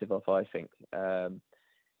competitive off, I think.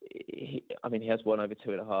 He has won over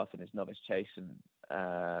 2.5 in his novice chase, and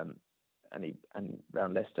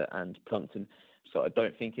round Leicester and Plumpton, so I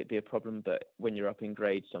don't think it'd be a problem. But when you're up in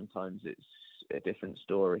grade, sometimes it's a different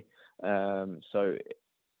story. So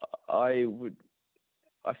I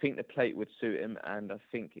think the Plate would suit him, and I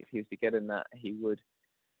think if he was to get in that, he would,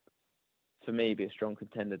 for me, be a strong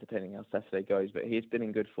contender depending how Saturday goes. But he's been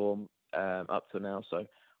in good form up to now, so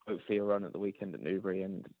hopefully he'll run at the weekend at Newbury,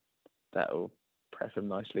 and that will prep him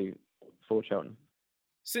nicely for Cheltenham.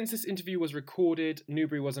 Since this interview was recorded,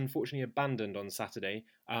 Newbury was unfortunately abandoned on Saturday,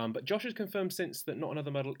 but Josh has confirmed since that Not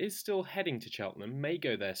Another Muddle is still heading to Cheltenham, may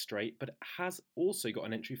go there straight, but has also got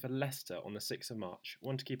an entry for Leicester on the 6th of March.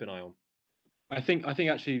 One to keep an eye on. I think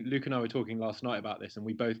actually Luke and I were talking last night about this, and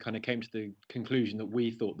we both kind of came to the conclusion that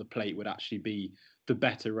we thought the Plate would actually be the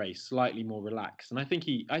better race, slightly more relaxed, and I think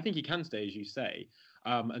he can stay, as you say.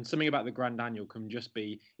 And something about the Grand Annual can just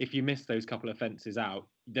be, if you miss those couple of fences out,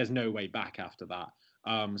 there's no way back after that.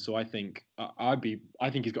 So I think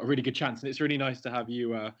he's got a really good chance, and it's really nice to have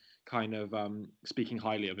you kind of speaking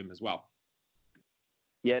highly of him as well.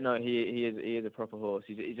 Yeah, no, he is a proper horse.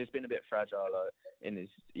 He's just been a bit fragile in his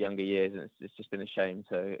younger years, and it's just been a shame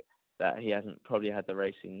that he hasn't probably had the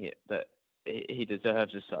racing that he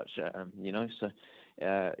deserves as such. So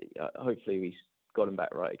hopefully we got him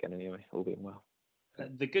back right again anyway, all being well.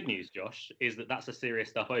 The good news, Josh, is that that's the serious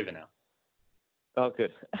stuff over now. Oh,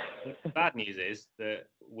 good. The bad news is that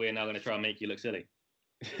we're now going to try and make you look silly.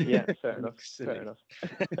 Yeah, fair enough. Fair enough.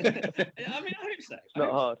 I mean, I hope so. It's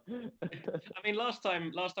not hard. I mean, last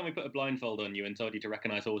time we put a blindfold on you and told you to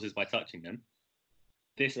recognise horses by touching them.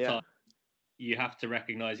 This time, you have to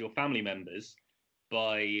recognise your family members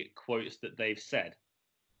by quotes that they've said.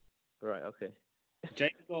 Right. Okay.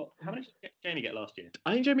 How many did Jamie get last year?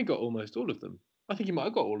 I think Jamie got almost all of them. I think he might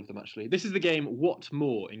have got all of them, actually. This is the game What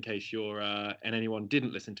More, in case you're and anyone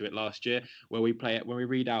didn't listen to it last year, where we play it when we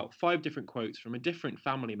read out 5 different quotes from a different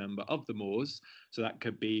family member of the Moors. So that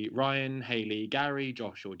could be Ryan, Hayley, Gary,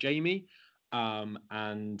 Josh, or Jamie.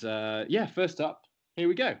 First up, here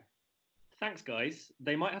we go. Thanks, guys.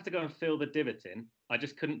 They might have to go and fill the divot in. I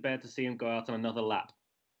just couldn't bear to see him go out on another lap.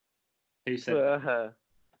 Who said that?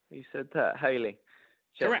 Who said that? Hayley.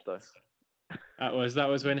 Correct. That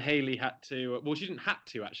was when Hayley had to. Well, she didn't have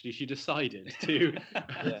to actually. She decided to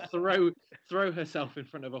throw herself in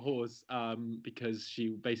front of a horse because she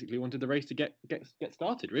basically wanted the race to get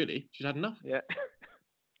started. Really, she'd had enough. Yeah.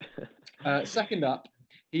 Second up,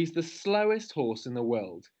 he's the slowest horse in the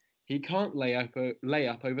world. He can't lay up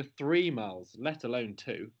over 3 miles, let alone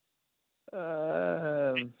 2.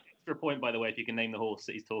 Extra point, by the way, if you can name the horse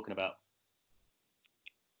that he's talking about.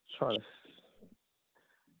 I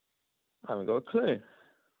haven't got a clue.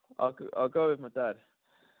 I'll go with my dad.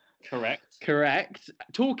 Correct.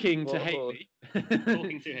 Talking to Hayley.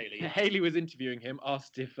 Yeah. Hayley was interviewing him,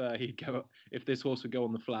 asked if if this horse would go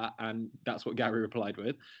on the flat, and that's what Gary replied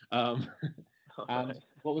with. And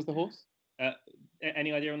what was the horse?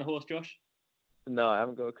 Any idea on the horse, Josh? No, I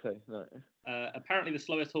haven't got a clue. No. Apparently, the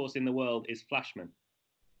slowest horse in the world is Flashman.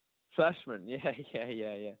 Flashman, yeah.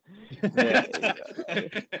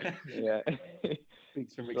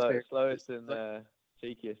 Speaks from experience. Slowest and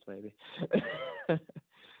cheekiest, maybe.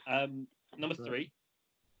 Number 3.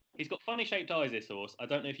 He's got funny shaped eyes, this horse. I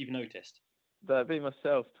don't know if you've noticed. That'd be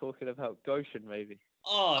myself talking about Goshen, maybe.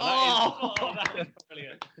 That is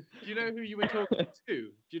brilliant. Do you know who you were talking to?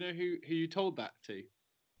 Do you know who you told that to?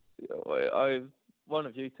 One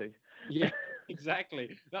of you two. Yeah,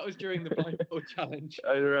 exactly. That was during the blindfold challenge.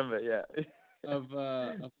 I remember, yeah. Of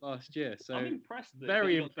last year. So I'm impressed.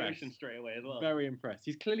 Very impressed. Goshen straight away as well. Very impressed.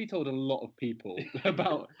 He's clearly told a lot of people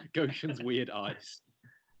about Goshen's weird eyes.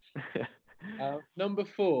 Number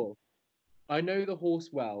 4. I know the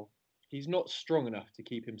horse well. He's not strong enough to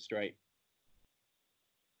keep him straight.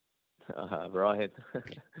 Ryan.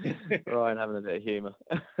 Ryan having a bit of humour.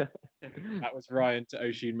 That was Ryan to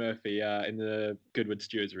Oisin Murphy in the Goodwood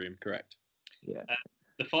Stewards room, correct? Yeah.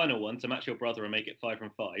 The final one, to match your brother and make it 5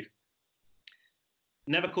 from 5.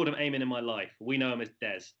 Never called him Eamon in my life. We know him as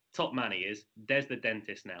Des. Top man he is. Des the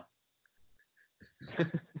dentist now.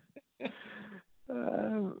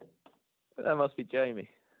 That must be Jamie.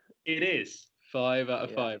 It is. 5 out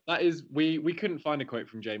of 5. That is, we couldn't find a quote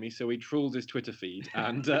from Jamie, so we trawled his Twitter feed,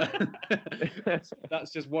 and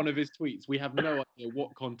that's just one of his tweets. We have no idea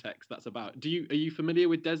what context that's about. Are you familiar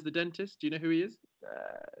with Des the dentist? Do you know who he is?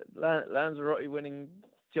 Lanzarote winning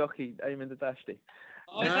jockey, Eamon the Dashty.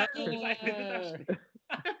 Oh, is that the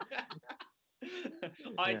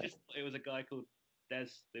I just thought it was a guy called Des.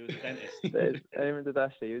 There was a dentist. Eamon the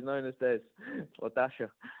Dashty. He was known as Des or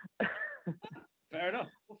Dasher. Fair enough.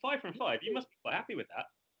 Well, 5 from 5. You must be quite happy with that.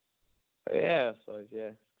 Yeah, I suppose,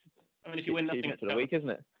 yeah. I mean, if you win nothing for the week, isn't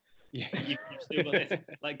it? Yeah, you've still got this.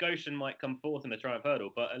 Like Goshen might come fourth in the Triumph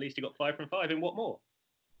Hurdle, but at least you got 5 from 5 in what more?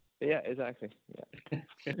 Yeah, exactly. Yeah.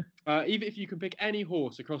 Even if you can pick any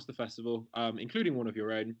horse across the festival, including one of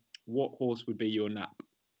your own, what horse would be your nap?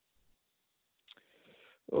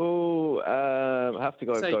 Oh, I have to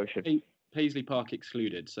go with Goshen. Paisley Park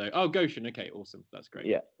excluded. So, Goshen. Okay, awesome. That's great.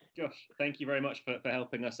 Yeah. Josh, thank you very much for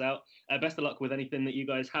helping us out. Best of luck with anything that you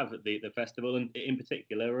guys have at the festival, and in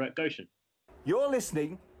particular at Goshen. You're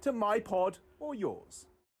listening to My Pod or Yours.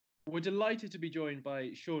 We're delighted to be joined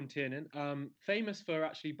by Sean Tiernan, famous for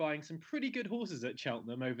actually buying some pretty good horses at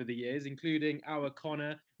Cheltenham over the years, including our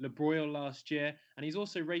Connor, Le Broil last year, and he's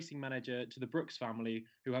also racing manager to the Brooks family,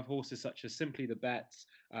 who have horses such as Simply the Bets,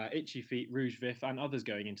 Itchy Feet, Rouge Vif, and others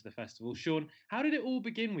going into the festival. Sean, how did it all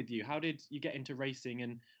begin with you? How did you get into racing?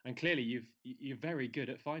 And clearly you're very good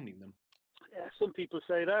at finding them. Yeah, some people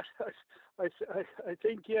say that. I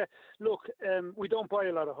think, yeah. Look, we don't buy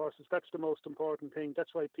a lot of horses. That's the most important thing.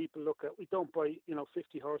 That's why people look at. We don't buy,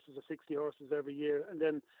 50 horses or 60 horses every year, and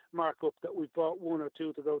then mark up that we've bought 1 or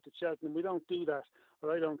 2 to go to Cheltenham. We don't do that,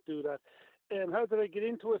 or I don't do that. How did I get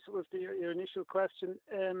into it? Was your initial question?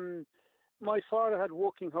 my father had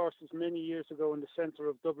walking horses many years ago in the centre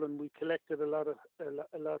of Dublin. We collected a lot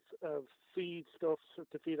of feed stuff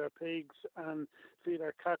to feed our pigs and feed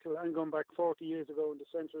our cattle. And going back 40 years ago in the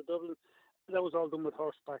centre of Dublin, that was all done with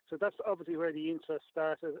horseback. So that's obviously where the interest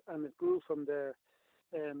started, and it grew from there.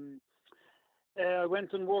 I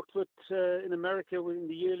went and worked with in America in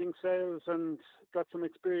the yearling sales and got some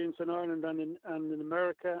experience in Ireland and in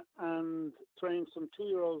America, and trained some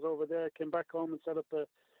 2-year-olds over there. Came back home and set up a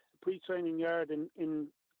pre-training yard in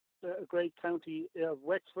a great county of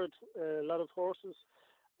Wexford. A lot of horses,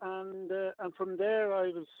 and from there I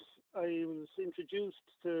was introduced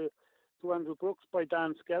to Andrew Brooks by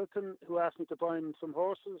Dan Skelton, who asked me to buy him some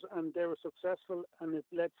horses, and they were successful, and it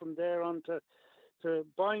led from there on to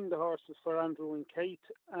buying the horses for Andrew and Kate,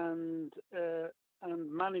 and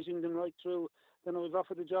managing them right through. Then I was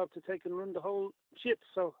offered a job to take and run the whole ship,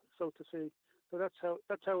 so to say. So that's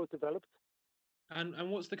how it developed.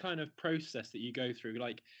 And what's the kind of process that you go through?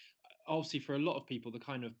 Like, obviously, for a lot of people, the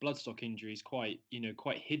kind of bloodstock injury is quite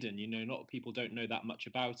hidden. A lot of people don't know that much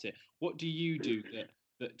about it. What do you do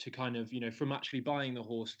that to kind of, from actually buying the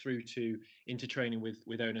horse through to into training with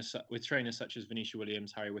trainers such as Venetia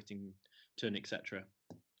Williams, Harry Whittington, etc.?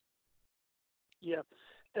 Yeah.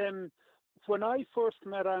 When I first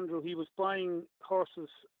met Andrew, he was buying horses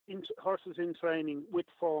in training with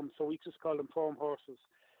form, so we just call them form horses,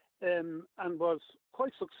 and was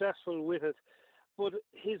quite successful with it. But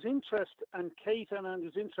his interest, and Kate and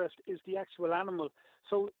Andrew's interest, is the actual animal.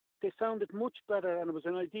 So they found it much better, and it was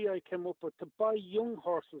an idea I came up with, to buy young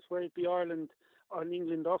horses, whether it be Ireland or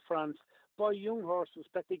England or France, buy young horses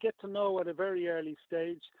that they get to know at a very early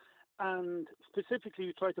stage. And specifically,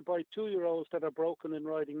 we try to buy 2-year-olds that are broken in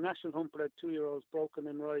riding. National Humber had 2-year-olds broken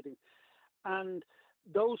in riding. And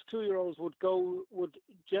those 2-year-olds would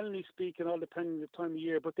generally speaking, all depending on the time of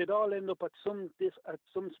year, but they'd all end up at some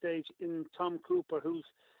stage in Tom Cooper, who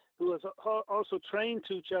has also trained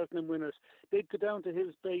 2 Cheltenham winners. They'd go down to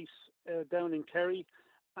his base down in Kerry,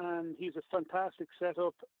 and he's a fantastic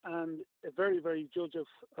setup and a very, very judge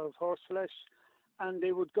of horse flesh. And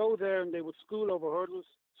they would go there and they would school over hurdles,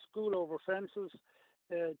 school over fences,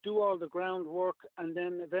 do all the groundwork, and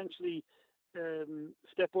then eventually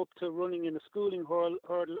step up to running in a schooling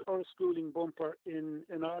hurdle or a schooling bumper in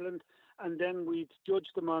Ireland, and then we'd judge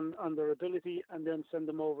them on their ability, and then send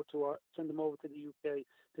them over to the UK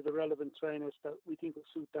to the relevant trainers that we think will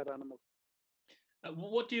suit that animal.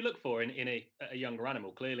 What do you look for in a younger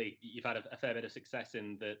animal? Clearly, you've had a fair bit of success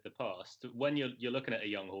in the past. When you're looking at a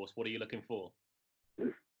young horse, what are you looking for?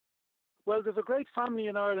 Well, there's a great family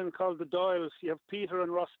in Ireland called the Doyles. You have Peter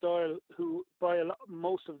and Ross Doyle, who buy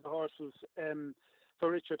most of the horses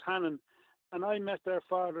for Richard Hannon. And I met their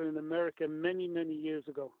father in America many, many years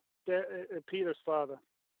ago. Peter's father,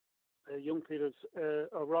 young Peter's,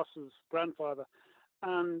 or Ross's grandfather.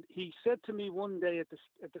 And he said to me one day at the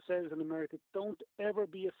sales in America, don't ever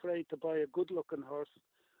be afraid to buy a good-looking horse,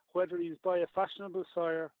 whether he's by a fashionable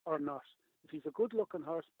sire or not. If he's a good-looking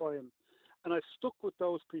horse, buy him. And I stuck with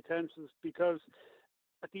those pretenses, because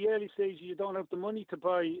at the early stage you don't have the money to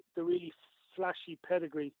buy the really flashy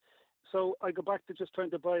pedigree. So I go back to just trying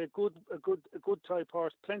to buy a good type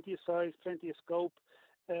horse, plenty of size, plenty of scope,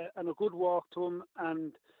 and a good walk to him.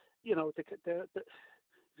 And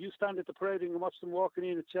if you stand at the parading and watch them walking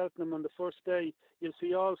in at Cheltenham on the first day, you'll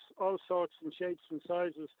see all sorts and shapes and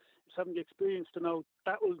sizes. Just having the experience to know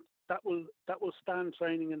that will stand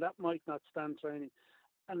training and that might not stand training.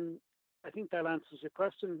 And I think that answers your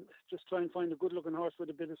question. Just try and find a good-looking horse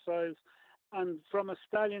with a bit of size, and from a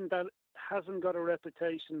stallion that hasn't got a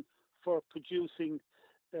reputation for producing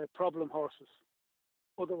problem horses.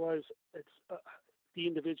 Otherwise, it's the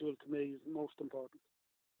individual to me is most important.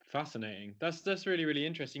 Fascinating. That's really, really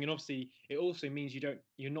interesting. And obviously, it also means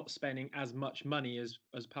you're not spending as much money as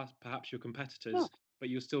perhaps your competitors, but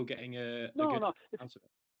you're still getting a good out of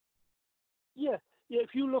it. Yeah. Yeah,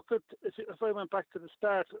 if you look at, if I went back to the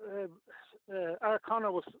start,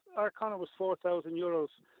 Arconnor was €4,000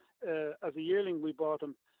 as a yearling. We bought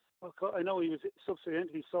him. I know he was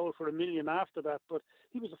subsequently sold for $1 million after that, but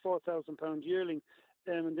he was a £4,000 yearling.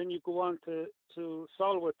 And then you go on to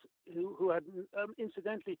Solwith, who had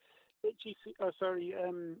incidentally,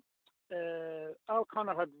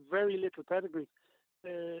 Arconnor had very little pedigree.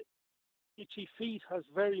 Itchy Feet has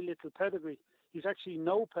very little pedigree. He's actually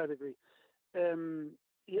no pedigree.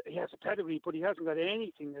 He has a pedigree, but he hasn't got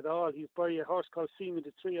anything at all. He's by a horse called Seaman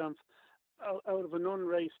de Triumph out of an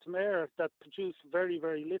unraced mare that produced very,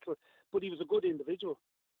 very little, but he was a good individual.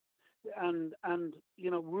 And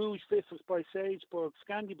Rouge Fifth is by Sageburg,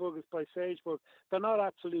 Scandibug is by Sageburg. They're not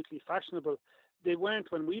absolutely fashionable. They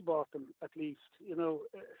weren't when we bought them, at least,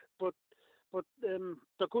 but but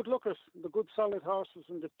they're good lookers, they're good solid horses,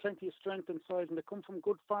 and they've plenty of strength inside, and they come from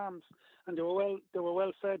good farms, and they were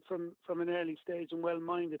well fed from an early stage and well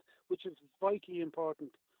minded, which is vitally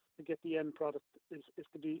important to get the end product is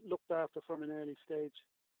to be looked after from an early stage.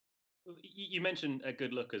 You mentioned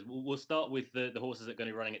good lookers. We'll start with the horses that are going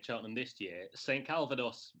to be running at Cheltenham this year. St.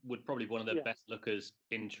 Calvados would probably be one of the best lookers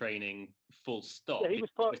in training, full stop. Yeah, he was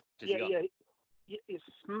he's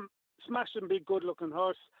smashing big, good-looking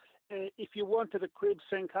horse. If you wanted a crib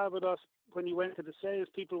St. Calvados when he went to the sales,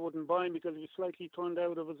 people wouldn't buy him because he was slightly turned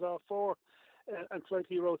out of his R4 and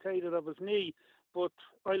slightly rotated of his knee. But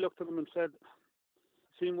I looked at him and said,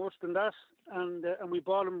 seen worse than that, and we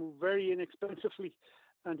bought him very inexpensively,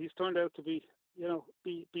 and he's turned out to be,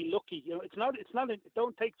 be lucky. It's not.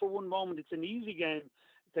 Don't take for one moment it's an easy game.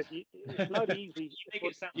 It's not easy.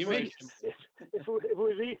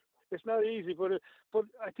 It's not easy, but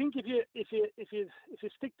I think if you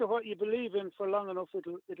stick to what you believe in for long enough,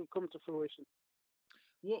 it'll come to fruition.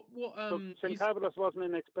 St. Calvados wasn't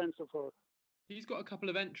an expensive horse. He's got a couple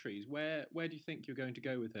of entries. Where do you think you're going to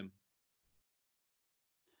go with him?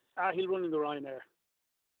 He'll run in the Ryanair.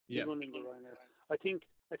 He'll run in the Ryanair. I think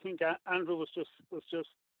Andrew was just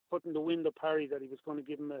putting the wind up Harry that he was going to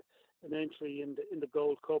give him an entry in the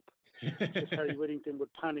Gold Cup. Just Harry Whittington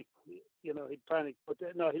would panic. He'd panic. But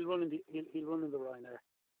no, he'll run in the Ryanair.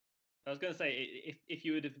 I was going to say, if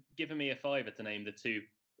you would have given me a fiver to name the two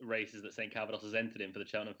races that St. Calvados has entered in for the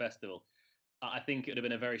Cheltenham Festival, I think it would have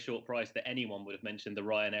been a very short price that anyone would have mentioned the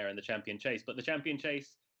Ryanair and the Champion Chase. But the Champion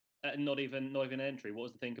Chase, not even an entry. What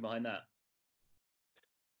was the thinking behind that?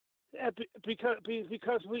 Because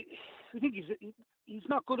we think he's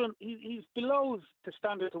not good on. He's below the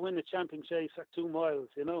standard to win the Champion Chase at 2 miles.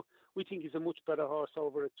 We think he's a much better horse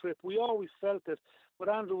over a trip. We always felt it, but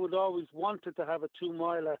Andrew would always wanted to have a 2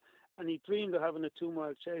 miler, and he dreamed of having a 2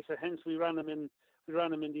 mile chaser. Hence, we ran him in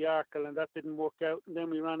the Arkle, and that didn't work out. And then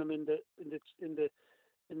we ran him in the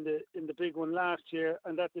big one last year,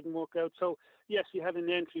 and that didn't work out. So yes, he had an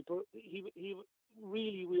entry, but he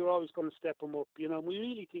really, we were always going to step him up. We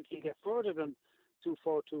really think he'll get further than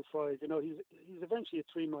 2.4, 2.5. He's eventually a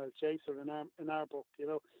 3 mile chaser in our book.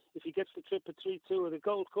 If he gets the trip at 3.2 or the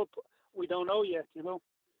Gold Cup, we don't know yet.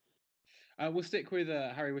 We'll stick with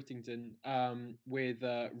Harry Whittington with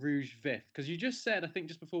Rouge Vif, because you just said, I think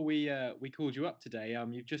just before we called you up today,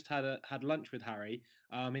 you've just had lunch with Harry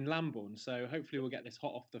in Lambourne, so hopefully we'll get this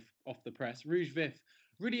hot off the press. Rouge Vif,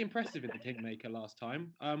 really impressive in the Kingmaker last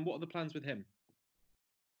time. What are the plans with him?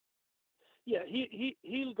 Yeah,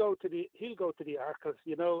 he'll go to the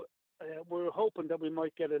Arkle. We're hoping that we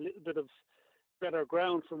might get a little bit of better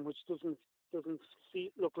ground from which doesn't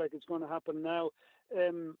look like it's going to happen now.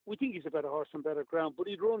 We think he's a better horse on better ground, but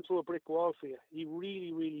he'd run through a brick wall for you. He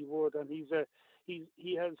really, really would, and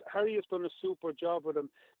Harry has done a super job with him.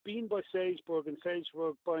 Being by Sageburg and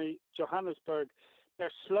Sageburg by Johannesburg,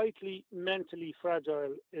 they're slightly mentally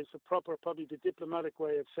fragile. Is probably the diplomatic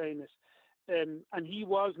way of saying it. And he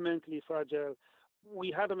was mentally fragile.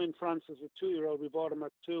 We had him in France as a 2-year-old. We bought him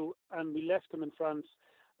at 2, and we left him in France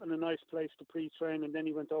in a nice place to pre-train, and then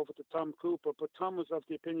he went over to Tom Cooper. But Tom was of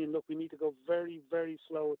the opinion, look, we need to go very, very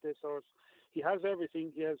slow with this horse. He has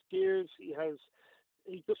everything. He has gears. He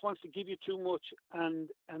just wants to give you too much, and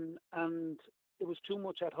it was too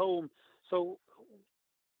much at home. So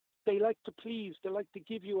they like to please. They like to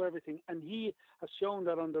give you everything, and he has shown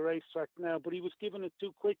that on the racetrack now. But he was giving it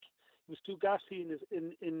too quick. He was too gassy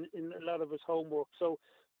in a lot of his homework. So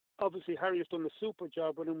obviously Harry has done a super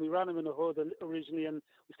job with him. We ran him in a hood originally, and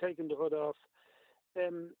we've taken the hood off.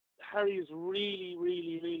 Harry is really,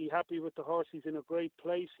 really, really happy with the horse. He's in a great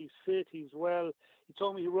place. He's fit. He's well. He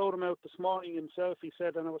told me he rode him out this morning himself. He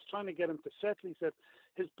said, and I was trying to get him to settle. He said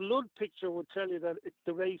his blood picture would tell you that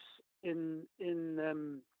the race in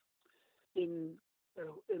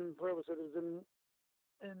where was it? It was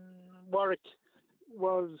in Warwick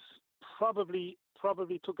was probably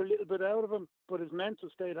took a little bit out of him, but his mental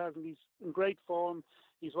state hasn't. He's in great form.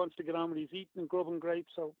 He wants to get on with it. He's eating and grubbing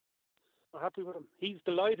grapes, so we're happy with him. He's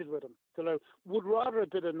delighted with him. Would rather a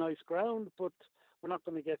bit of nice ground, but we're not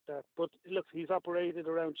going to get that. But look, he's operated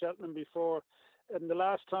around Cheltenham before, and the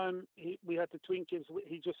last time we had to twink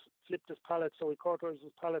he just flipped his pallet, so he cauterized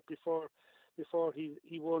his pallet before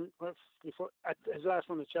he won. Before at his last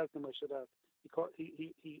one at Cheltenham, I should add.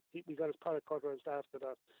 We got his pallet cauterized after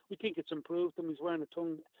that. We think it's improved him. He's wearing a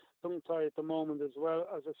tongue tie at the moment as well.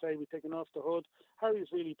 As I say, we've taken off the hood.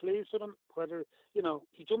 Harry's really pleased with him. Whether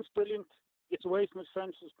he jumps brilliant, gets away from his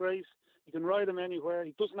fences great. You can ride him anywhere.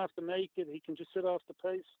 He doesn't have to make it. He can just sit off the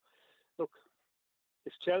pace. Look,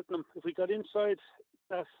 it's Cheltenham. If we got inside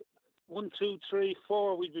that 1, 2, 3,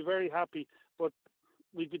 4, we'd be very happy, but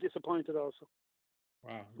we'd be disappointed also.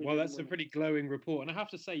 Wow. Well, that's a pretty glowing report. And I have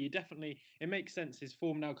to say, it makes sense. His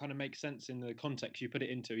form now kind of makes sense in the context you put it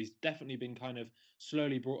into. He's definitely been kind of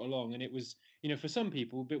slowly brought along. And it was, for some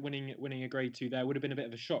people, winning a grade 2 there would have been a bit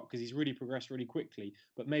of a shock because he's really progressed really quickly.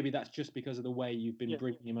 But maybe that's just because of the way you've been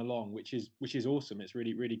bringing him along, which is awesome. It's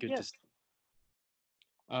really, really good to see.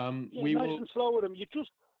 Nice and slow with him.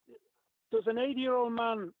 There's an 80-year-old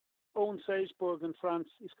man owns Sageburg in France.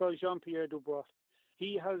 He's called Jean-Pierre Dubois.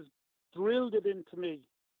 He has drilled it into me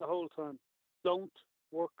the whole time. Don't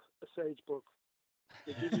work a Sageburg.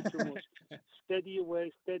 They give you too much. Steady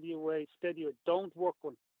away, steady away, steady away. Don't work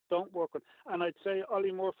one. Don't work one. And I'd say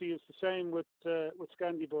Ollie Murphy is the same with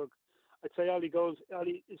Scandiburg. I'd say Ollie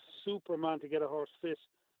is Superman to get a horse fit.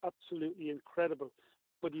 Absolutely incredible.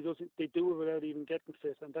 But they do it without even getting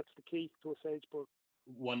fit, and that's the key to a Sageburg.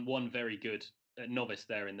 One very good novice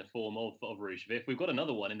there in the form of Rouge Vif. We've got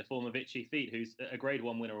another one in the form of Itchy Feet, who's a Grade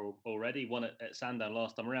 1 winner already, won at Sandown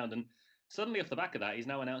last time around, and suddenly off the back of that, he's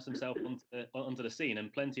now announced himself onto the scene,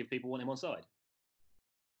 and plenty of people want him on side.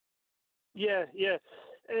 Yeah.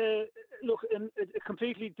 Look, a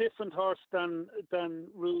completely different horse than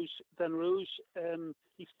Rouge.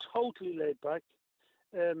 He's totally laid back.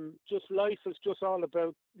 Just life is just all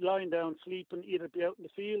about lying down, sleeping, either be out in the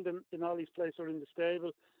field in Ollie's place or in the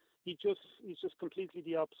stable. He's just completely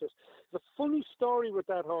the opposite. The funny story with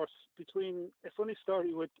that horse, with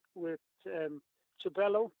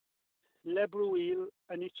Chibello, Le Bruil,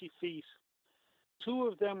 and Itchy Feet. 2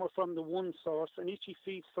 of them were from the one source, and Itchy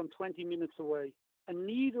Feet from 20 minutes away. And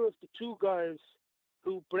neither of the 2 guys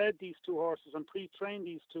who bred these 2 horses and pre-trained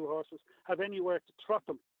these 2 horses have anywhere to trot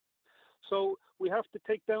them. So we have to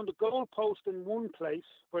take down the goalpost in one place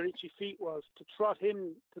where Itchy Feet was to trot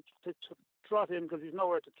him because he's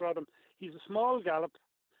nowhere to trot him. He's a small gallop,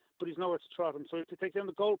 but he's nowhere to trot him. So we have to take down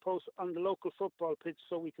the goalpost on the local football pitch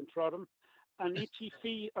so we can trot him. And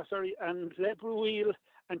and Le Bruil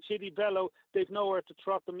and Chidibello, they've nowhere to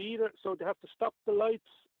trot them either. So they have to stop the lights,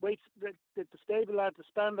 wait for the stable lad to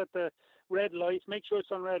stand at the red light, make sure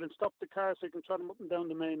it's on red, and stop the car so you can trot them up and down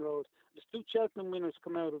the main road. There's 2 Cheltenham winners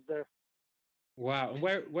come out of there. Wow.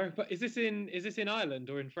 Where is this in Ireland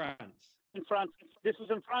or in France? In France. This is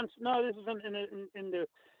in France. No, this is in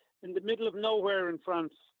the middle of nowhere in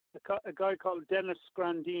France. A guy called Dennis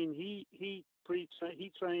Grandin. He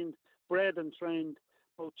bred and trained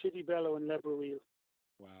both Chidibello and Le Bruil.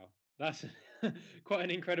 Wow, that's quite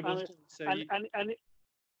an incredible story. And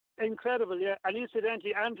incredible, yeah. And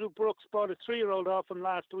incidentally, Andrew Brooks bought a 3-year-old off him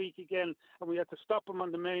last week again, and we had to stop him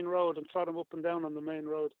on the main road and trot him up and down on the main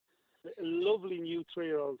road. A lovely new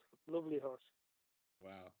 3-year-old, lovely horse.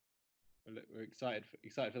 Wow, we're excited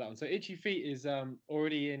for that one. So Itchy Feet is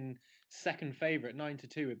already in second favourite,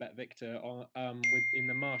 9-2 with Bet Victor in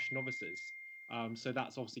the Marsh Novices. So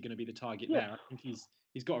that's obviously going to be the target there. I think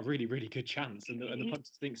he's got a really, really good chance, and the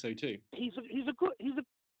punters think so too. He's a good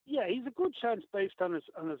chance based on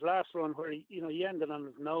his last run where he ended on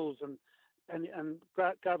his nose and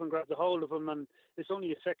Gavin grabbed a hold of him, and it's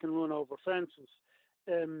only a second run over fences.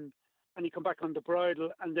 And he come back on the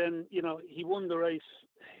bridle, and then he won the race.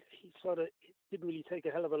 He sort of didn't really take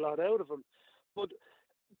a hell of a lot out of him, but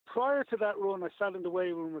prior to that run, I sat in the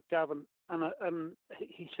weigh room with Gavin, and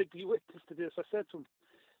he said, "Be witness to this." I said to him,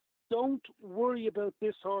 "Don't worry about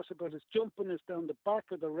this horse, about his jumpiness down the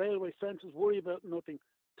back of the railway fences. Worry about nothing."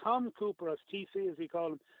 Tom Cooper, as TC as he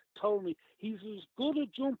called him, told me he's as good a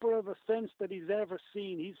jumper of a fence that he's ever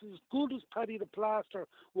seen. He's as good as Paddy the Plaster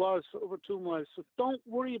was over 2 miles. So don't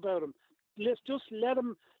worry about him. Let's just let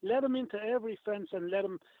him into every fence and let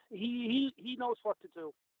him. He knows what to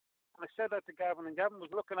do. And I said that to Gavin, and Gavin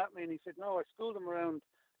was looking at me and he said, "No, I schooled him around.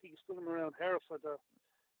 I think he schooled him around Hereford,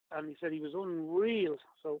 and he said he was unreal."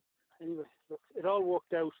 So anyway, look, it all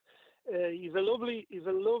worked out. He's a lovely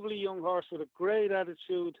young horse with a great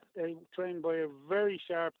attitude, trained by a very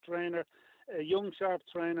sharp trainer, a young sharp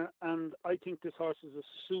trainer, and I think this horse is a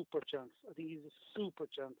super chance. I think he's a super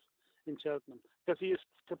chance in Cheltenham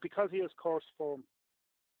because he has course form.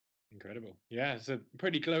 Incredible. Yeah, it's a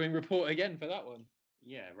pretty glowing report again for that one.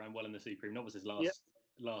 Yeah, ran well in the Supreme Novices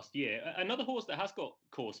last year. Another horse that has got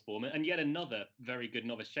course form, and yet another very good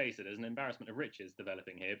novice chaser. There's an embarrassment of riches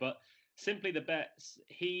developing here, but Simply the Bets,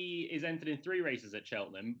 he is entered in 3 races at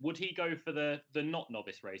Cheltenham. Would he go for the not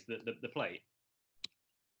novice race, the plate?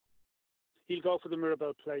 He'll go for the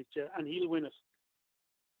Mirabelle Plate, yeah, and he'll win it.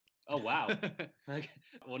 Oh, wow. Okay.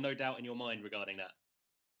 Well, no doubt in your mind regarding that.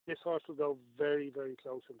 This horse will go very, very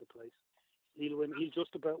close into place. He'll win. He'll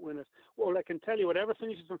just about win it. Well, I can tell you, whatever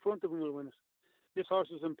finishes in front of him will win it. This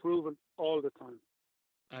horse is improving all the time.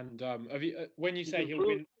 And have you, when you say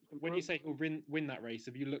he'll win that race,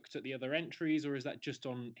 have you looked at the other entries, or is that just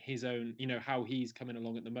on his own? You know how he's coming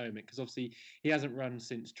along at the moment, because obviously he hasn't run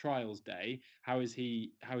since trials day. How is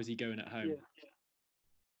he going at home?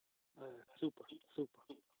 Yeah, super,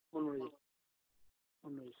 unreal,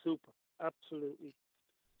 super, absolutely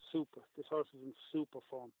super. This horse is in super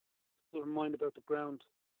form. Never mind about the ground.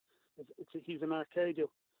 He's an Arcadio.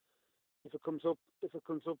 If it comes up,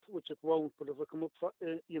 which it won't, but if it comes up,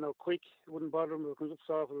 quick, it wouldn't bother him. If it comes up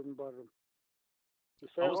soft, it wouldn't bother him.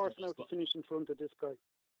 He's fair horse now to finish in front of this guy.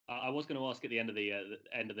 I was going to ask at the end of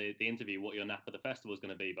the interview what your nap of the festival is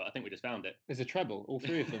going to be, but I think we just found it. There's a treble, all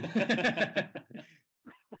three of them.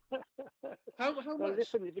 How well, much?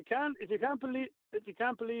 Listen, if you can't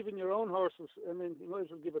believe in your own horses, I mean, you might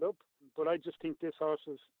as well give it up. But I just think this horse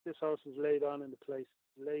is laid on in the place,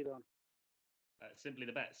 laid on. Simply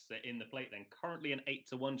the bets in the plate then. Currently an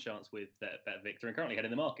 8-1 chance with Bet Victor, and currently heading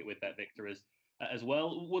the market with Bet Victor as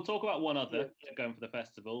well. We'll talk about one other going for the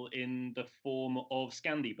festival in the form of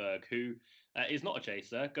Scandyberg, who is not a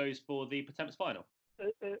chaser, goes for the Potemps final.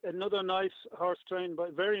 Another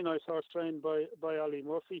very nice horse trained by Ollie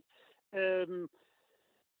Murphy.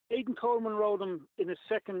 Aidan Coleman rode him in his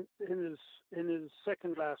second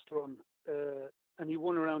last run, and he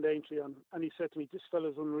won around Aintree on. And he said to me, "This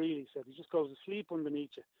fella's unreal." He said, "He just goes to sleep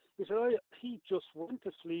underneath you." He said, "He just went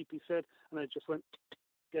to sleep." He said, and I just went,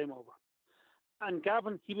 game over. And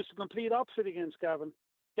Gavin, he was the complete opposite against Gavin.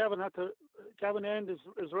 Gavin earned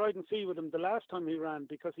his riding fee with him the last time he ran,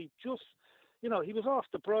 because he just, he was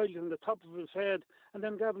off the bridle in the top of his head. And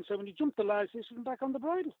then Gavin said, when he jumped the lags, he said, "Come back on the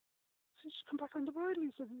bridle." He said, "Come back on the bridle."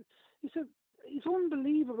 He said, he's an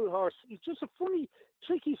unbelievable horse. He's just a funny,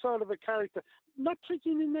 tricky sort of a character. Not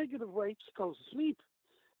tricky in a negative way, he just goes to sleep.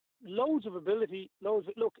 Loads of ability,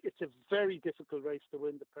 look, it's a very difficult race to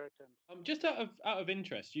win the Potemps. Just out of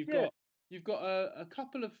interest, you've got a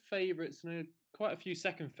couple of favourites and quite a few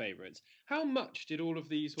second favourites. How much did all of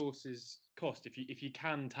these horses cost, if you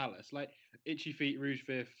can tell us? Like Itchy Feet, Rouge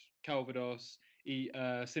Vif, Calvados,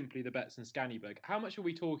 Simply the Bets and Scandyberg. How much are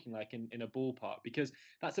we talking, like in a ballpark? Because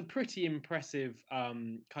that's a pretty impressive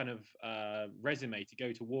kind of resume to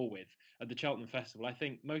go to war with at the Cheltenham Festival. I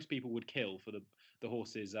think most people would kill for the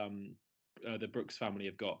horses the Brooks family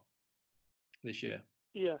have got this year.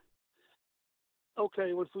 Yeah.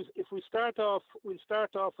 Okay, well, if we start off, we'll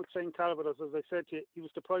start off with St. Calvados. As I said to you, he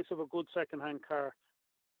was the price of a good second-hand car.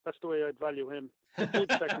 That's the way I'd value him. A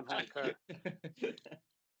good second-hand car.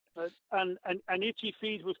 And Itchy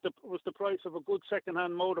Feet was the price of a good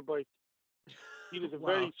second-hand motorbike. He was a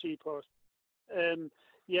very cheap horse.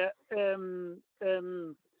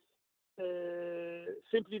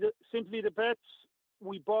 Simply the Bets.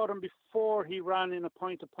 We bought him before he ran in a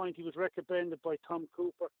point-to-point. He was recommended by Tom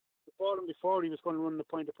Cooper. We bought him before he was going to run the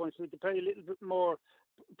point-to-point, so we had to pay a little bit more.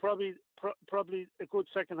 Probably a good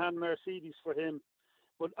second-hand Mercedes for him.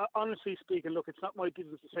 But honestly speaking, look, it's not my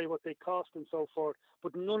business to say what they cost and so forth.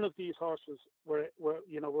 But none of these horses were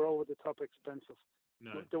over the top expensive.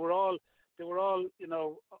 No, they were all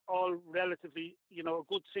all relatively, a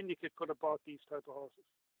good syndicate could have bought these type of horses.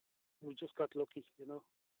 We just got lucky,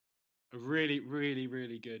 A really, really,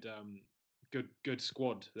 really good good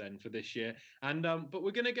squad then for this year. And but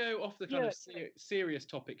we're going to go off the kind of serious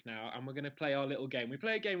topic now, and we're going to play our little game. We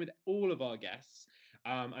play a game with all of our guests,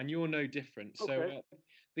 and you're no different. Okay. So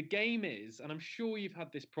the game is, and I'm sure you've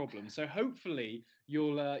had this problem, so hopefully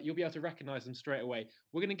you'll be able to recognise them straight away.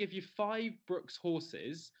 We're going to give you 5 Brooks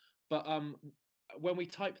horses, but when we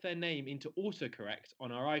type their name into autocorrect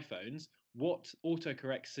on our iPhones, what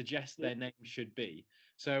autocorrect suggests their name should be.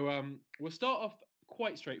 So we'll start off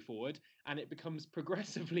quite straightforward, and it becomes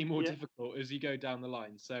progressively more difficult as you go down the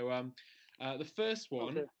line. So the first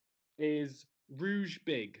one is Rouge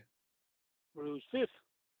Big. Rouge Vif.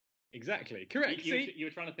 Exactly. Correct. You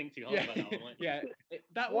were trying to think too hard about that one, weren't you?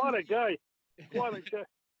 Yeah. What a guy. What a guy.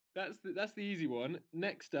 That's the easy one.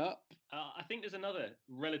 Next up. I think there's another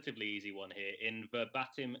relatively easy one here in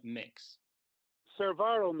Verbatim Mix.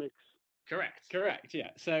 Servaro Mix. Correct.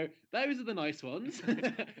 Yeah. So those are the nice ones.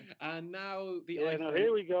 And now the iPhone.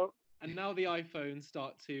 Here we go. And now the iPhones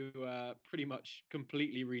start to pretty much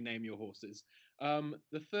completely rename your horses.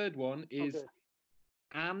 The third one is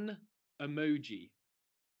An Emoji.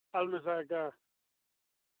 Almazargar.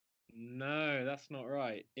 No, that's not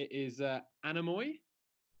right. It is Anamoy.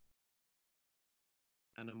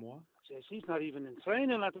 Anamoy. Jeez, he's not even in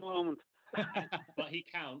training at the moment. But he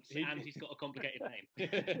counts, and he's got a complicated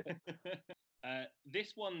name.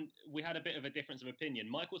 This one, we had a bit of a difference of opinion.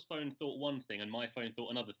 Michael's phone thought one thing, and my phone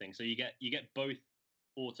thought another thing. So you get both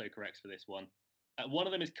autocorrects for this one. One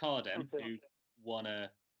of them is Cardem, who won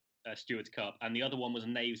a Stewards Cup, and the other one was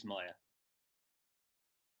Knavesmire.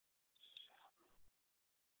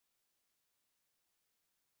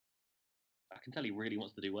 I can tell he really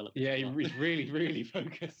wants to do well at this. Yeah, he's really, really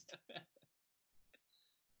focused.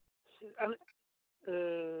 And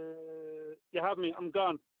you have me. I'm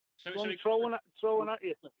gone. So throwing at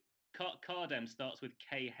you. Cardem starts with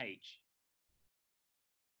KH.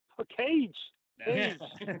 A cage. Yeah.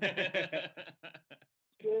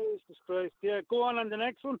 Jesus Christ. Yeah, go on the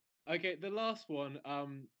next one. Okay, the last one.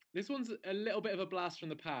 This one's a little bit of a blast from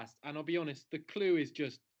the past, and I'll be honest, the clue is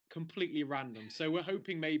just completely random. So we're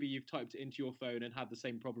hoping maybe you've typed it into your phone and had the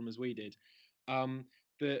same problem as we did.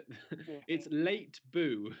 It's late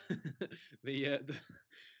boo. the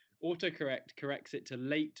autocorrect corrects it to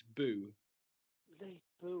late boo. Late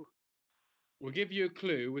boo. We'll give you a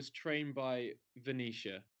clue. Was trained by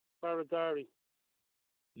Venetia. Baradari.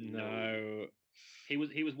 No. He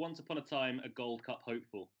was once upon a time a Gold Cup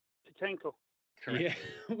hopeful. Katenko. Correct.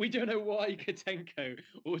 Yeah, we don't know why Katenko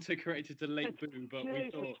autocorrected to late boo, but we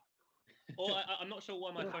thought. Or I'm not sure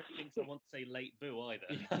why my phone thinks I want to say late boo either.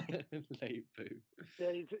 Late boo.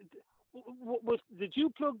 Did you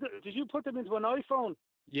put them into an iPhone?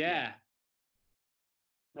 Yeah.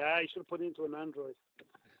 You should have put it into an Android.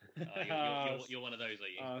 You're one of those, are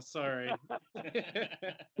you? Oh, sorry.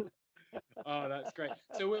 Oh, that's great.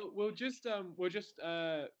 So we'll just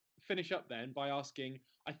finish up then by asking.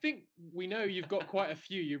 I think we know you've got quite a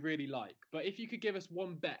few you really like, but if you could give us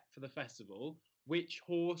one bet for the festival, which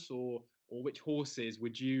horse or which horses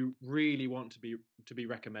would you really want to be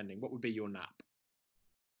recommending? What would be your nap?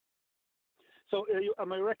 So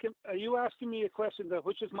are you asking me a question that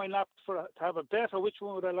which is my nap to have a bet, or which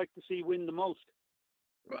one would I like to see win the most?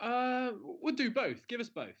 We'll do both. Give us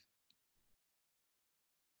both.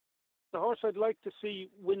 The horse I'd like to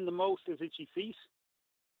see win the most is Itchy Feet.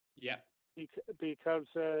 Yeah. Because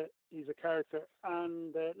he's a character,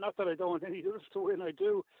 and not that I don't want any others to win, I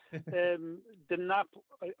do. The nap,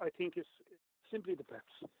 I think, is Simply the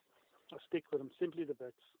Bets. I'll stick with him. Simply the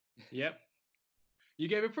Bets. Yep. You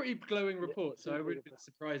gave a pretty glowing report, so I would be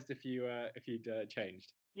surprised if you'd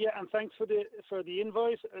changed. Yeah, and thanks for the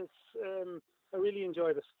invite. I really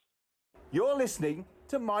enjoyed it. You're listening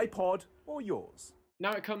to My Pod or Yours.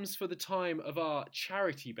 Now it comes for the time of our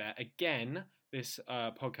charity bet. Again, this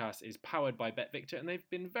podcast is powered by BetVictor, and they've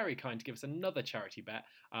been very kind to give us another charity bet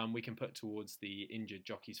we can put towards the Injured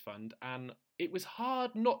Jockeys Fund. And it was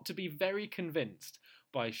hard not to be very convinced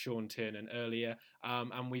by Sean Tiernan earlier,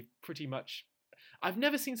 and we've pretty much... I've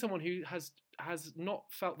never seen someone who has not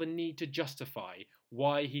felt the need to justify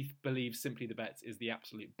why he believes Simply the Bets is the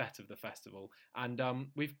absolute bet of the festival. And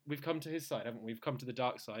we've come to his side, haven't we? We've come to the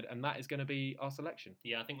dark side, and that is going to be our selection.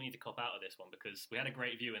 Yeah, I think we need to cop out of this one because we had a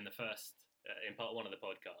great view in the first, in part one of the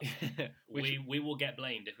podcast. We will get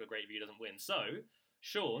blamed if a great view doesn't win. So,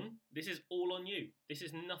 Sean, this is all on you. This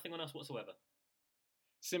is nothing on us whatsoever.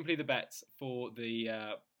 Simply the Bets for the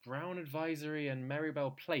Brown Advisory and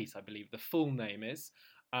Meribel Place, I believe the full name is.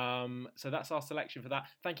 So that's our selection for that.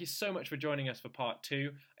 Thank you so much for joining us for part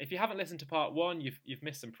 2. If you haven't listened to part 1, you've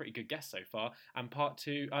missed some pretty good guests so far. And part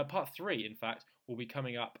 3, in fact, will be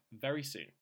coming up very soon.